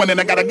gotta go, and then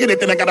I gotta get it,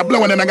 then I gotta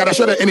blow, and then I gotta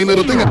shut it. Any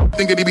little thing I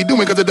think that he be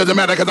doing, cause it doesn't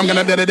matter, cause I'm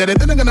gonna dead it.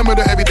 Then I'm gonna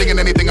murder everything and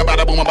anything about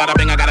a boom, about a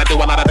bing. I gotta do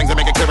a lot of things to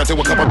make it clearer to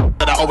a couple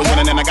that I always win,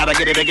 and then I gotta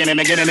get it again and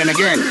again and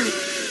again.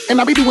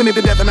 And I be doing it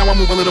to death, and now I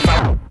move a little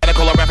fast.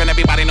 lyrical or rapping,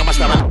 everybody know my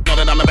style. Know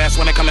that I'm the best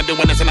when it come to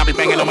doing this, and I be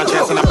banging on my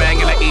chest, and I bang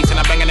in the east, and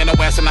I banging in the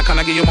west, and I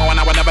kinda give you more, and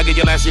I will never give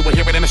you less. You will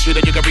hear it in the street,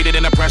 and you can read it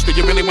in the press. Do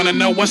you really wanna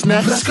know what's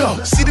next? Let's go.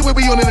 See the way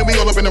we on it, and we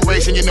all up in the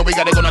race, and you know we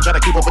gotta go now, try to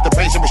keep up with the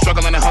pace, and we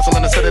struggling and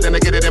hustling and set it and to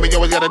get it, and we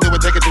always gotta do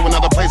it, take it to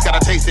another place, gotta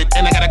taste it,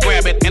 and I gotta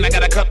grab it, and I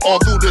gotta cut all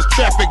through this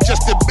traffic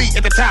just to be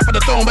at the top of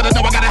the throne, but I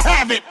know I gotta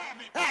have it.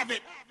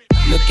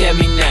 Look at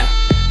me now,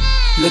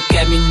 look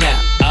at me now,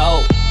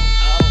 oh,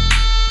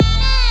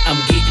 I'm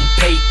getting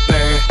paper.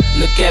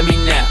 Look at me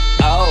now,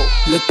 oh,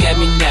 look at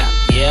me now,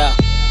 yeah.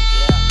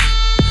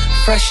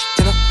 Fresh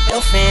to the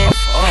fan.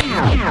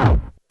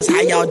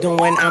 How y'all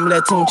doing? I'm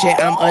Lil Tunchi,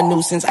 I'm a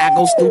nuisance. I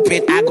go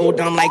stupid, I go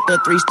dumb like the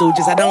Three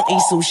Stooges. I don't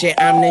eat sushi,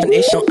 I'm the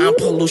nation. I'm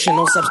pollution,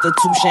 no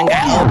substitution.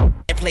 Got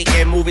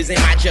playing movies in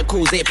my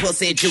jacuzzi,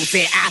 pussy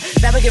juicy. I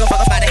never give a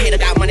fuck about a hater.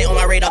 Got money on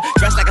my radar,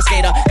 dressed like a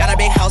skater. Got a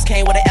big house,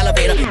 came with an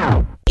elevator.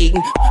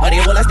 Eating, but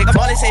they will I stick up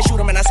all they say shoot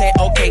 'em and I say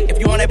okay. If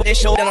you want to put this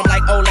show, then I'm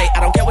like Olay.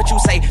 I don't care what you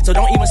say, so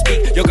don't even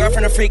speak. Your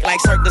girlfriend a freak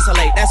like Cirque du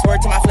Soleil. That's word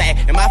to my flag,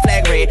 and my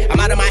flag red. I'm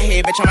out of my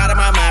head, bitch, I'm out of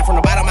my mind. From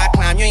the bottom I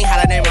climb, you ain't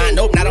hotter than mine.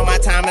 Nope, not on my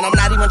time, and I'm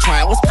not even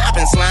trying. What's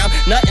poppin', slime?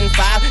 Nothing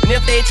 5. And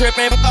if they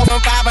trippin', fuck off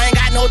on 5. I ain't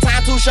got no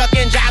time to shuck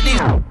and jive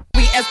these.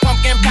 We as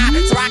pumpkin pie,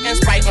 so I can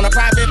Sprite on a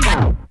private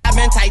plane. I've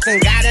been Tyson,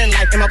 God in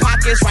life, and my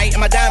pockets right, and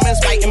my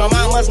diamonds white, and my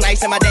mama's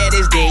nice, and my dad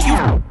is dead. You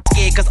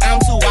scared, cause I'm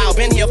too wild,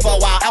 been here for a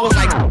while. I was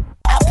like,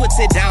 I put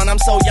it down, I'm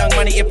so young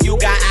money. If you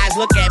got eyes,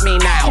 look at me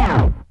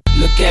now.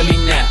 Look at me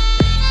now,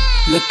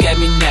 look at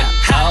me now,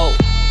 oh,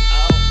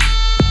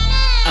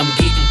 I'm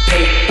getting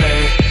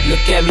paper.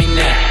 Look at me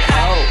now,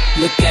 oh,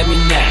 look at me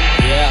now,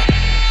 yeah.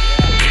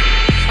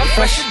 I'm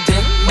fresher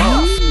than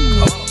most.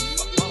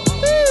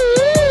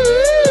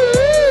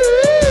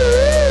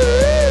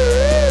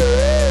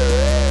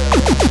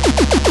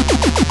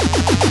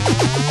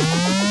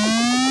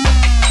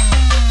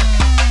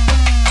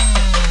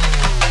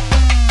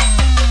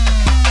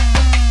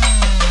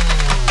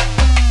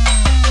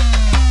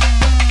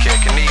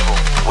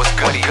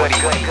 Goody.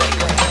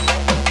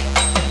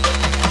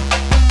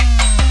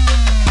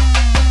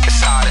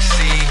 It's hard to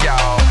see,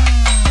 y'all.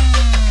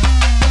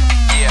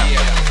 Yeah.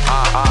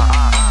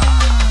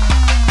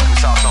 Let me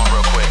talk to him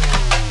real quick.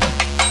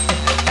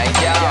 Hey,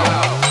 yo.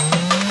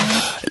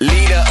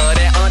 Leader of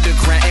that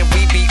underground, and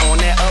we be on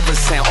that other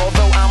sound.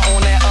 Although I'm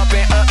on that up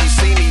and up, you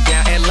see me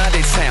down in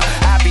London town.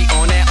 I be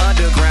on that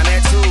underground,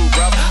 that too,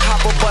 bro.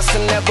 Hop a bus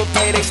and never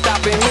pay, they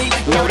stopping me.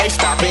 No, they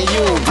stopping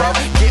you, bro.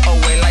 Get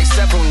away like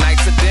several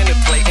nights, a dinner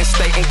plate, and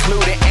stay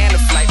included, and a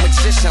flight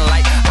magician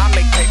like I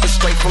make paper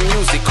straight from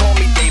music. Call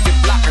me David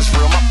Blockers,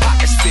 real, my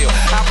pockets feel.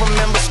 I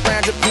remember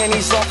scrounging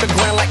pennies off the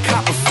ground like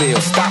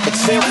Copperfield. Stop it,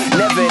 chill,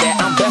 never that,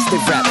 I'm best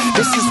at rap.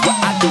 This is what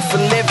I do for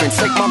living.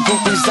 Take my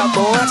groupies out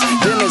to lunch,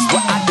 dinner's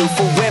what I do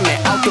for women.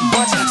 Out the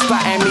bunch,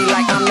 spotting me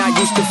like I'm not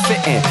used to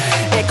fitting.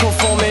 Ain't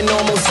conforming,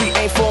 normalcy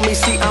ain't for me,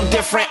 see I'm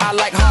different. I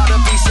like harder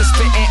beats and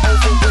spitting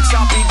over which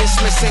I'll be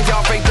dismissing.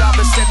 Y'all radar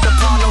but set the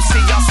porno,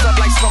 see y'all sub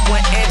like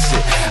someone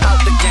edging. Out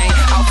the game,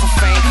 out for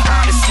fame,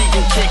 Odyssey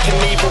and Kid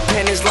Knievel.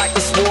 Pen is like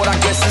a sword, I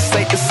guess it's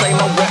safe to say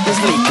my weapon's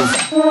lethal.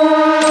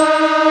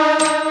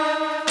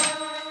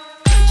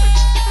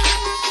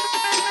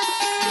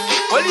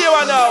 Well, you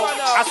are now,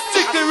 I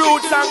stick the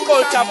roots and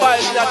culture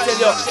vibes, I tell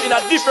you, in a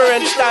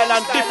different style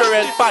and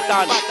different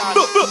pattern.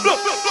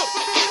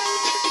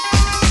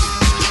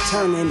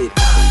 Turning it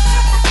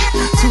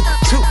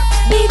two,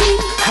 baby,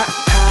 ha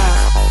ha,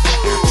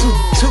 two,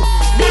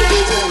 baby,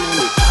 turning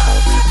it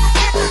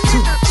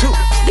two,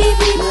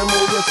 baby, now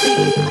move your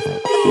feet.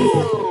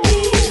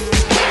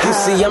 You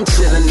see, I'm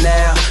chillin'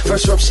 now,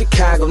 fresh from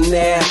Chicago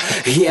now.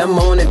 Yeah, I'm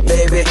on it,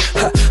 baby.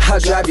 I'll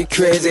drive you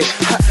crazy.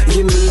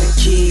 Give me the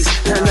keys,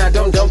 nah,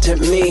 don't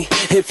tempt me.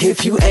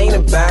 If you ain't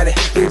about it,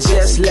 then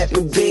just let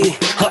me be.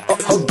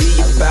 I'll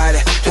be about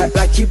it,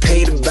 like you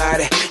paid about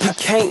it. You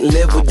can't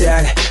live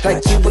without it,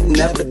 like you would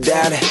never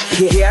doubt it.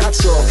 Yeah, I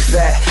talk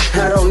fat,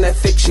 not on that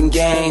fiction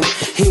game.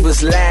 He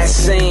was last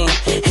seen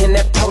in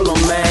that polo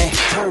man,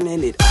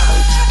 turning it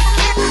up.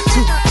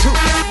 Two,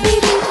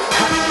 baby.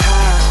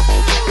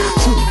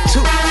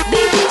 Two,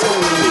 baby,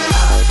 turning it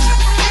up.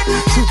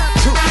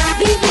 Two,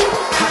 baby.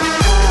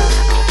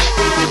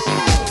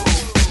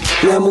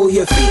 Now move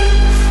your feet.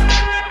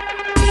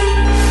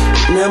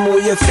 Now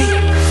move your feet.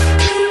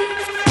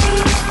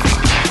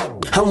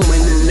 I'm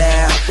winning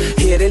now,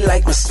 yeah, they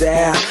like my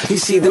style. You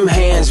see them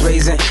hands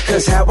raising,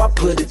 cause how I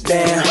put it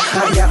down.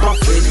 I got my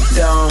feet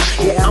on,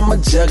 yeah, I'm a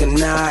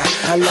juggernaut.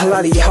 A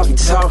lot of y'all be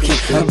talking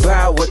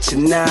about what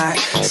you're not.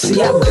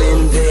 See, I've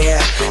been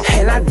there,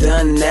 and I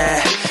done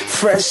that.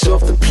 Fresh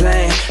off the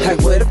plane,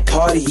 like where the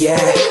party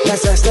at.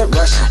 That's that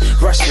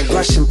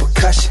Russian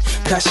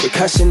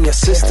percussion, your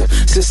system,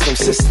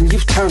 you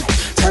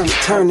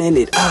turning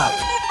it up.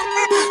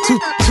 Two,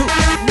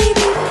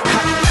 baby,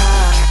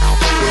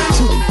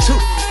 two,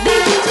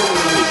 baby,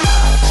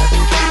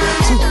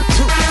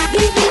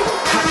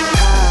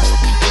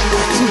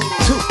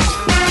 two,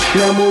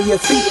 now move your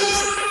feet,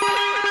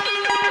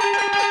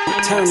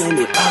 turning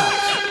it up.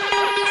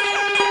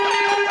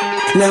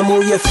 Now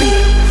move your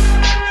feet.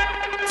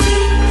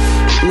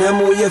 Now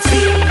move your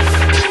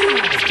feet.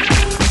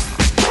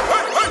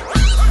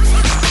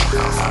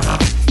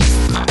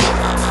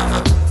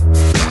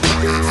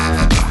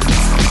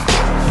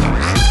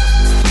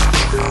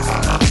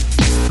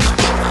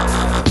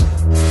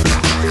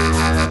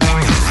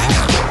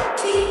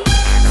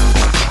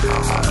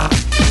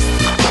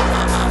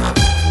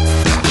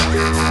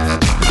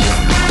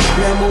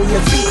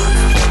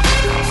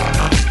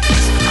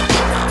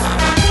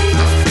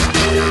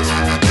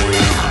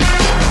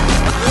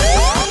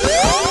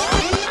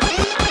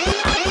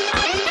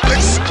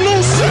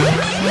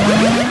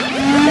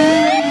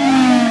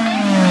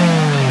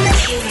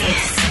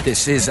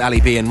 This is Ali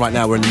B, and right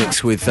now we're in the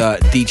mix with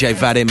DJ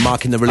Vadim,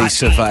 marking the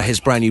release of his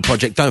brand new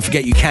project. Don't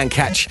forget, you can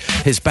catch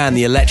his band,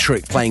 The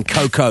Electric, playing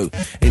Coco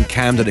in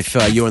Camden if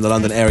you're in the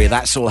London area.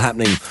 That's all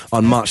happening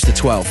on March the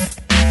 12th.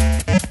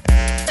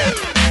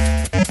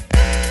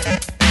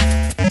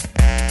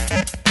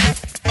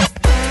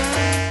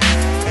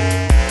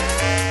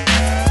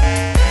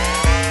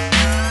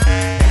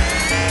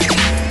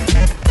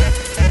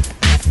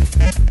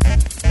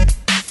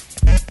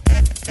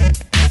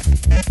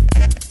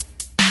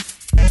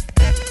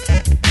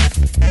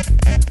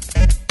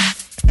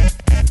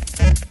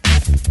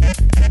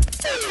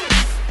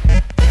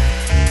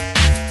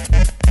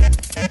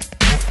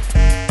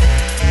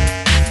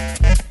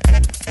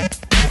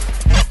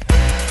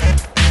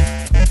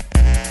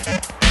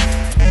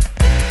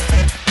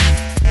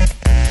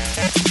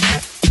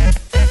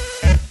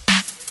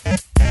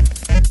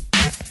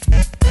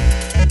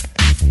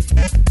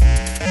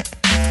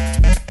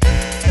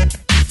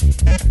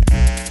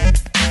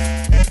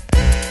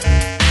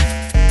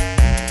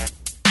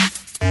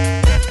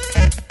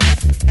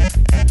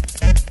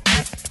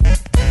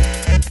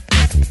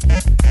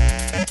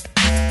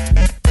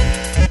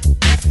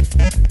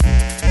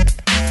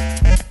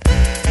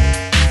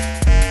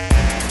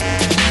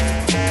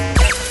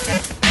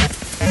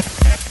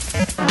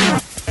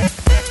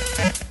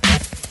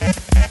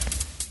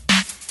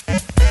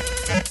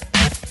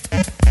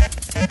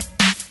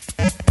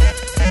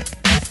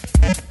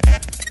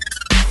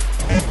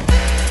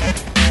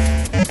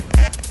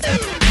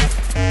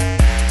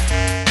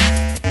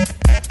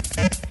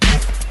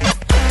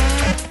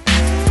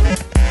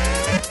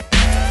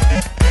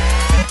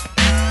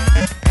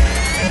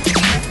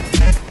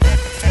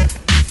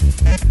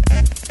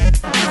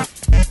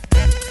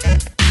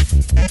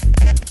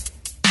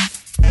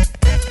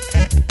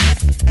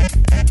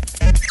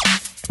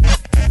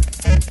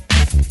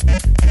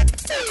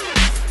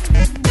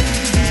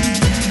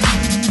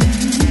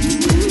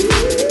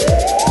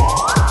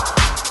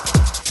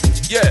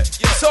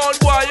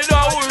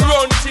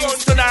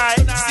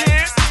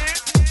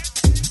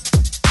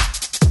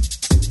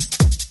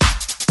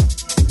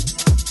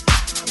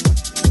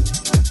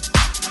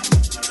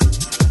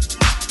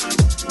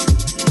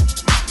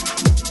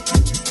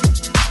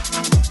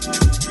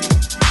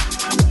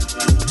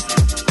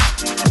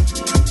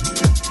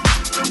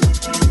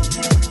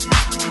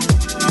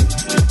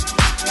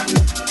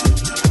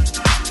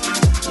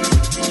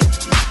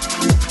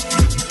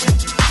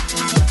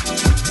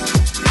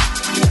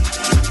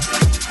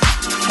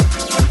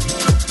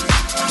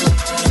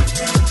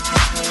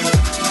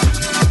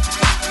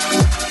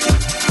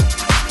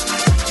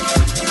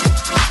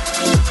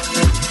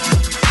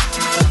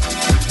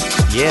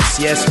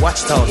 Yes,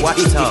 Watchtown.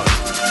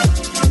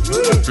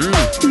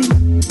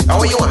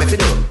 How you want me to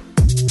do?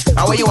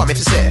 How you want me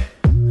to say?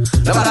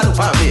 Nobody look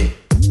at me.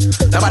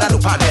 Nobody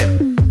look at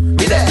them.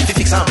 Me there to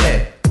fix and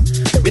blame.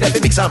 Me there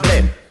to mix and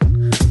blame.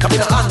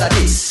 Coming under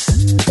this.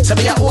 Say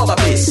me a over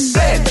this.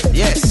 Blend,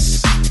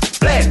 yes.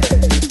 Blend.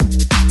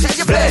 Take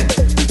your blend.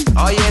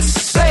 Oh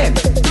yes. Blend.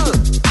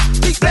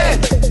 Big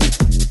blend.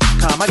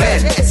 Come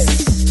again.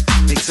 Yes.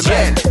 Mix a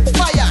blend.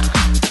 Fire.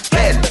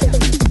 Blend.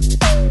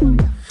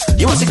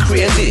 You want to see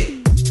crazy?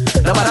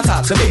 Nobody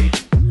talk to me.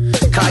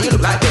 Cause you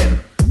look like them.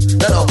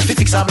 No,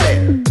 fix and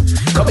blend.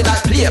 Coming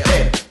like play a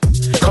pen.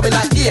 Coming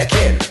like ear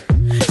can.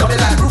 Coming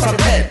like roof from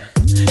the pen.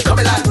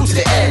 Coming like roof to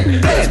the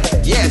end. Blend,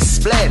 yes,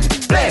 blend,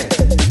 blend.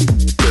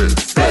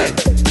 Blend.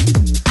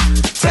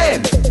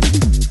 10.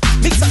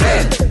 Mix a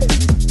blend.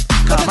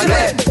 Come and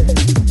blend.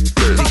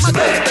 Mix a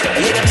blend.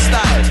 Hear them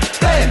style.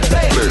 Blend,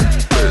 blend,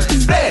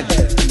 blend.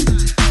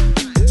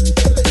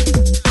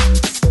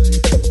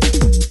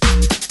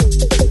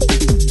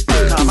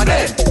 Come and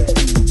blend.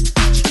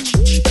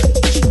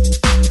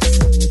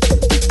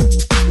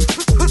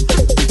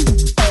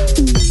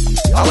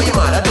 How you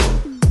mad do?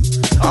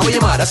 How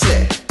you mad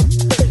say?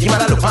 You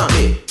mad look on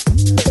me?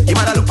 You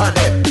mad look on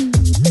them?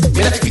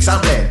 Me let you fix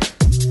and blend.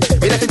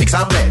 Me let you fix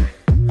and blend.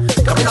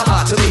 Come in a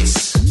heart to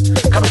this.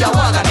 Come in a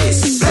wag at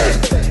this.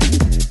 Blend,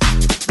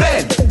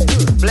 blend,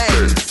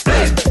 blend,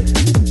 blend.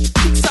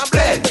 Fix and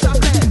blend,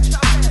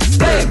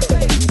 blend,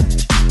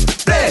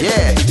 blend.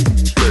 Yeah,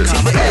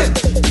 come again.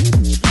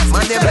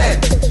 Man, they blend.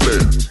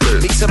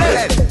 Mix and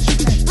blend.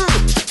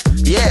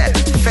 Yeah,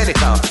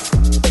 finish off.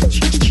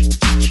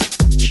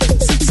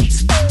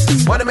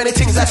 One of many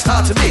things I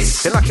start to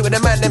miss. They lucky when the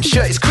man them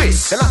shirt is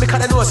Chris. They like me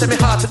cause they know say me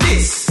hard to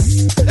this.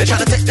 They try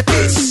to take the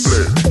piss.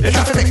 They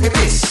try to make me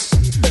miss.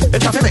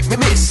 me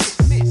miss.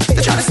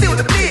 They try to steal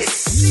the bliss.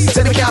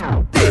 Say they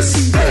can't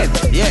this. Blend,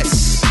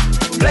 yes.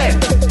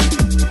 Blend.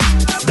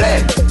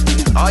 Blend.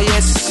 Oh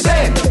yes.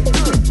 Blend.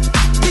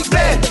 Big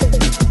blend.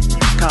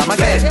 Come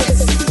again.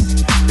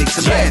 Big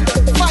some blend.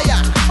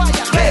 Fire.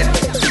 Blend.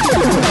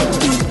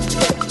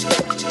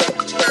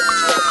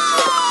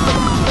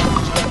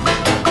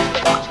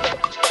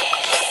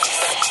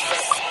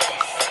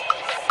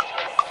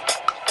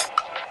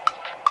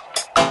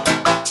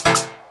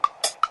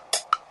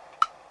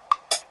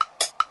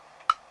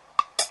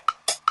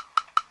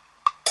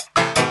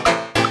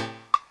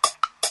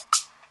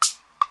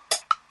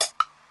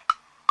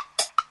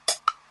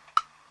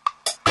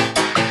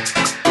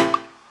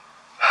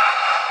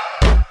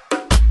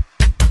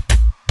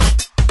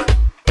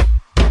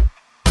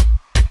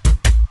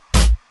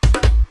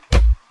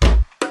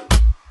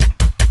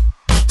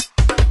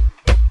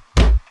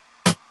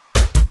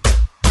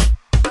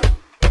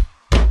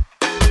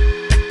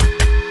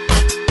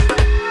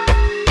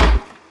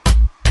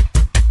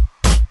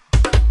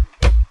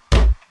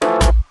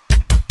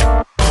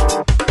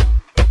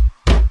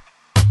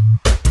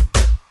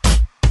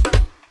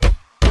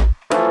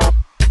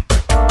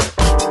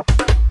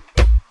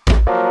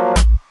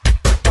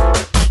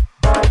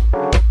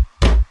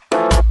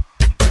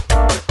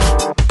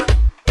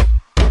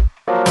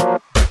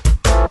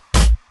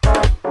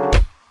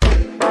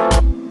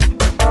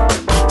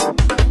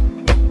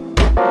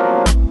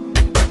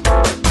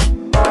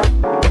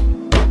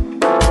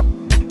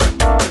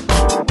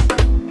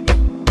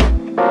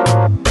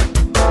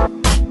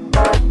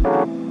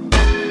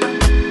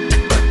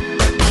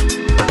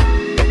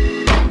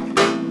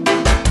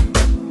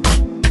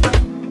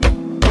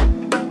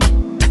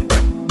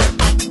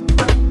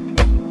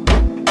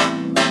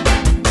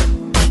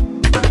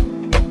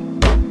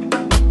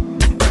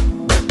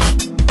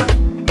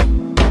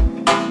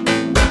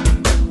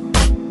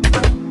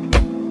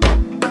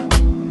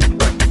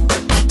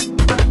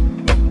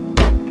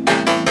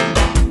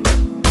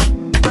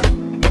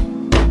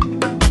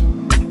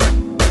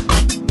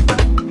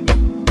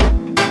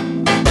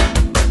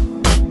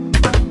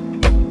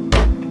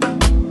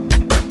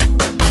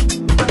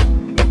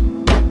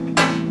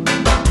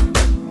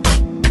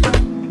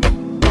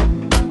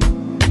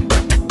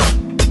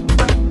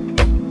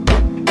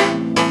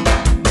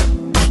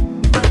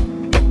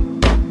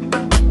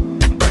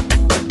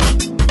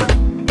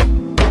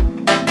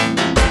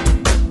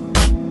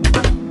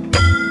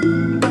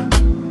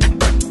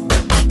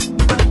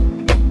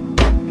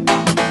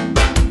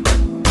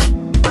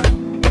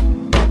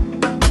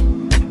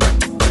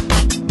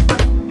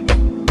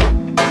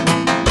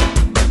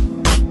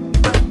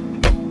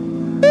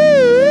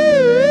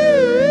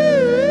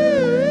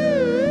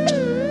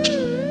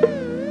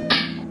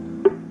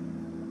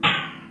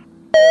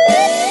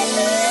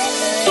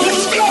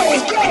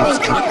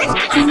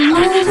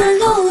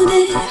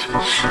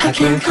 I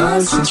can't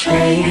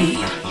concentrate.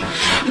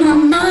 My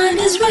mind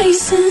is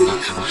racing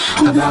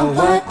about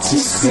what to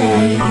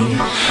say.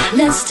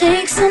 Let's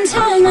take some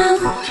time out,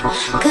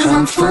 cause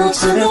I'm full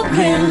to the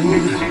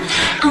brim.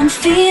 I'm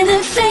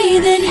feeling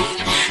faded,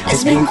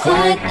 it's been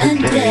quite a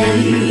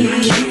day.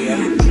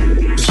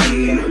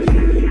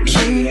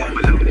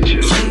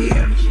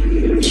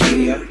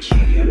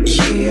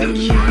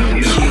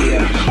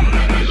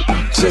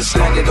 Just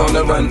landed on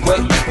the runway,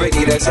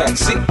 ready to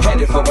taxi,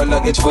 headed for a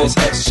luggage towards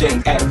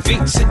SJ at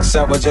V. 6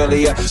 hours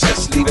earlier,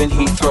 just leaving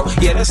Heathrow.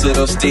 Yeah, this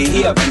little stay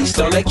here, beast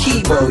on the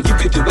keyboard. You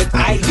could do what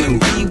I do,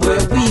 be where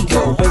we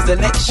go. When's the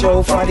next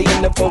show? Friday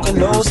in the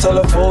Poconos. Tell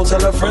a fool,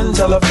 tell a friend,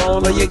 tell a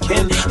phone or your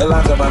kin. The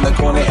line's around the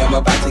corner, I'm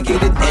about to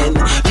get it in.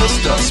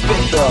 Mr.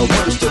 Spit the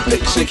words to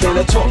picture. Can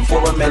I talk for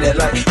a minute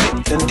like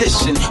fit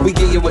condition? We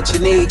give you what you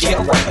need,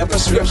 can't write a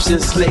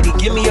prescriptions. Lady,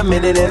 give me a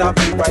minute and I'll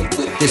be right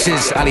with you. This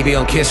is Ali B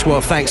on Kiss. Well,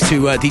 thanks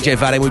to DJ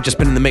Vadim. We've just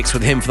been in the mix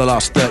with him for the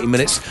last 30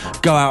 minutes.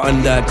 Go out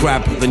and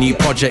grab the new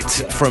project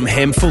from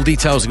him. Full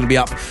details are going to be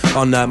up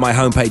on my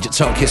homepage at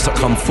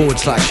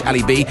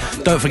totalkiss.com/Ali B.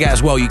 Don't forget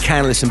as well, you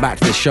can listen back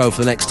to this show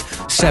for the next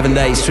 7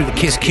 days through the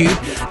Kiss Cube.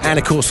 And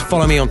of course,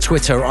 follow me on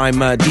Twitter. I'm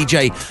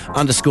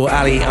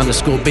DJ_Ali_B.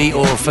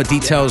 Or for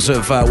details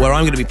of where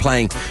I'm going to be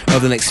playing over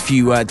the next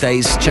few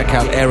days, check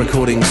out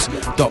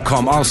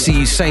airrecordings.com. I'll see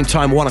you same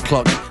time, 1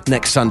 o'clock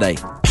next Sunday.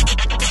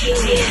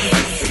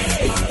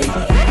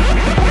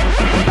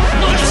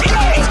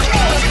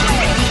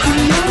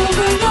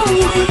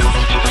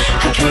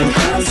 I can't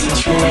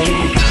concentrate.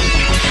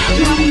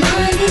 My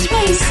mind is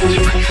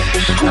racing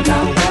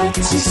about what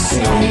to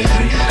say.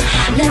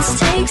 Let's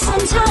take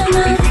some time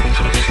out,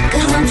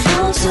 cause I'm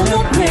full to the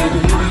brim.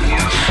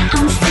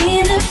 I'm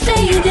feeling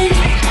faded,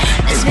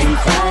 it's been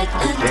quite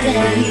a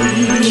day.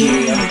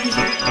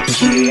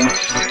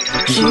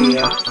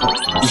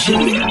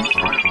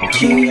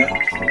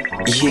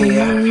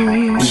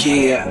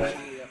 Yeah.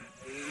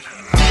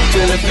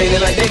 Feeling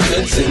faded like they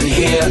goods in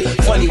here.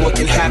 Funny what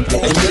can happen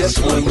in just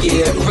 1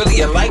 year.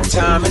 Really a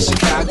lifetime in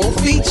Chicago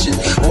features.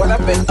 What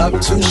I've been up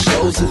to,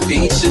 shows and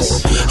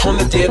features. On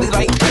the daily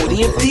like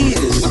 40 in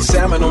theaters. With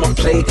salmon on my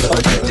plate, or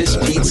get this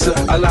pizza.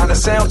 A lot of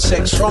sound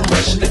checks from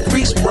Russia to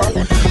Greece, bro.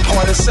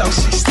 Part of South,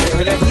 she's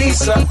staring at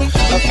Lisa.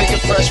 I'm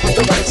thinking fresh with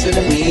the lights and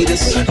the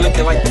meters.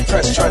 Looking like the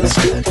press trying to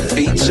scoop a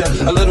feature.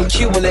 A little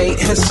Q&A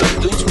and some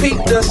dudes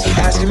peeped us.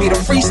 Asking me to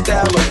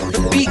freestyle over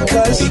the beat,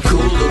 cuz he cool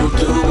little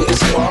dude with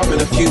his farm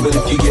and a few. But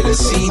if you get a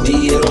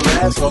CD, it'll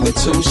last longer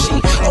too.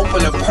 She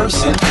open a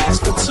purse and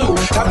ask for two.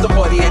 Have the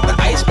party at the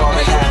ice bar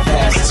at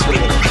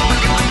 2:30.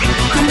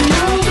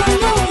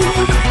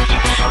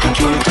 I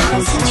can't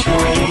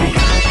concentrate.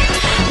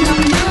 My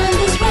mind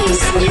is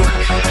racing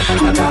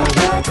about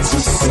what to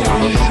say.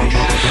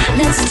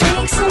 Let's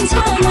take some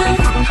time out.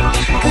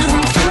 Got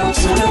my phone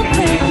to the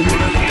ring.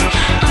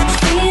 I'm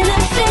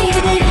feeling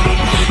faded.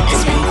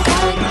 It's been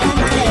quite a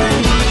day.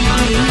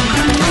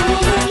 I'm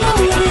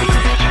overloaded.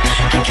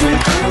 I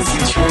can't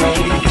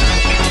concentrate.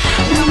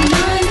 My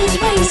mind is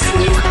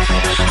racing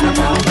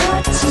about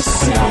what to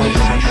say.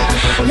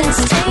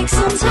 Let's take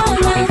some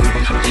time out.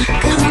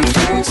 Got my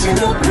phone to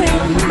the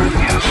ring.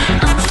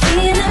 I'm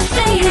feeling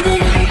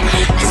faded.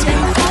 It's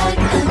been quite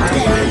a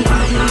day.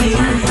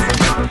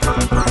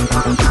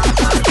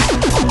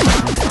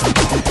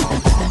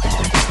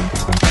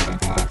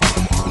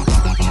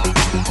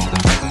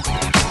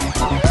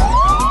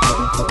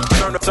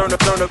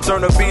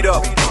 Turn the beat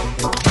up.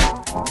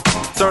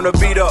 Turn the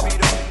beat up.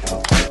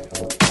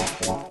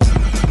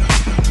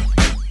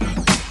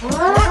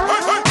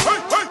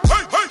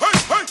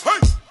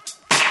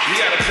 You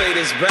gotta play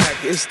this back.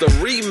 It's the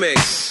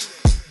remix.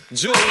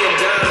 Julian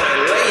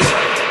Don,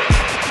 Layla,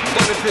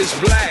 Butterfish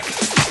Black.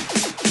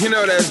 You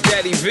know that's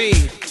Daddy V.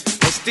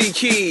 And Steve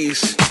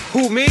Keys.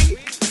 Who, me?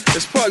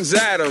 It's Pugs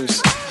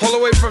Adams. All the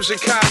way from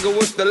Chicago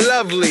with the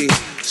lovely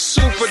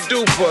Super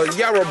Duper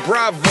Yara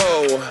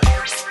Bravo.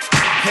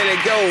 And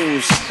it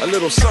goes a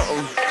little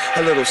something,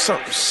 something,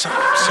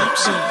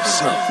 something,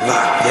 something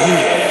like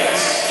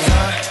this.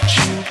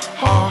 You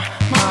are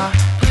my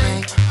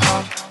plane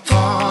of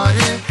thought.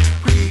 It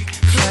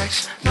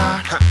reflects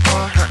not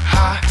what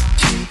I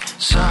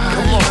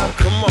desire.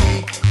 Come on.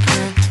 We've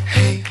been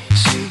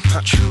hazy,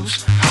 choose.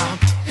 I'm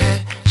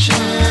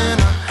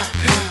etching a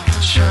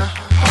picture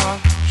of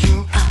you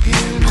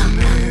in the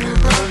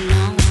mirror.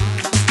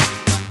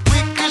 We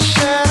could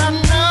shed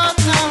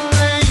another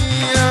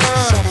layer.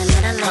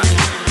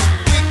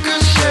 We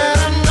could shed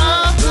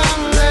another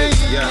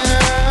layer.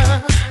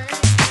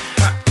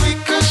 We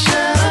could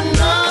shed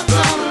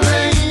another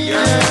layer.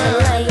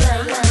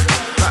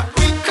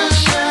 We could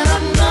shed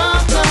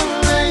another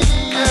layer.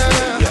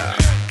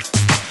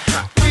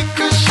 We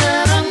could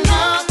shed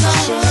another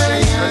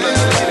layer.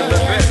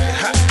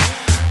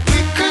 We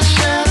could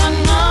shed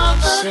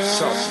another.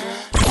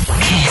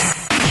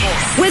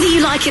 Whether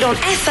you like it on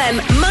FM,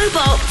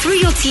 mobile, through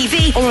your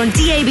TV, or on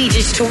DAB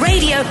digital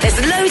radio, there's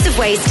loads of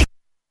ways to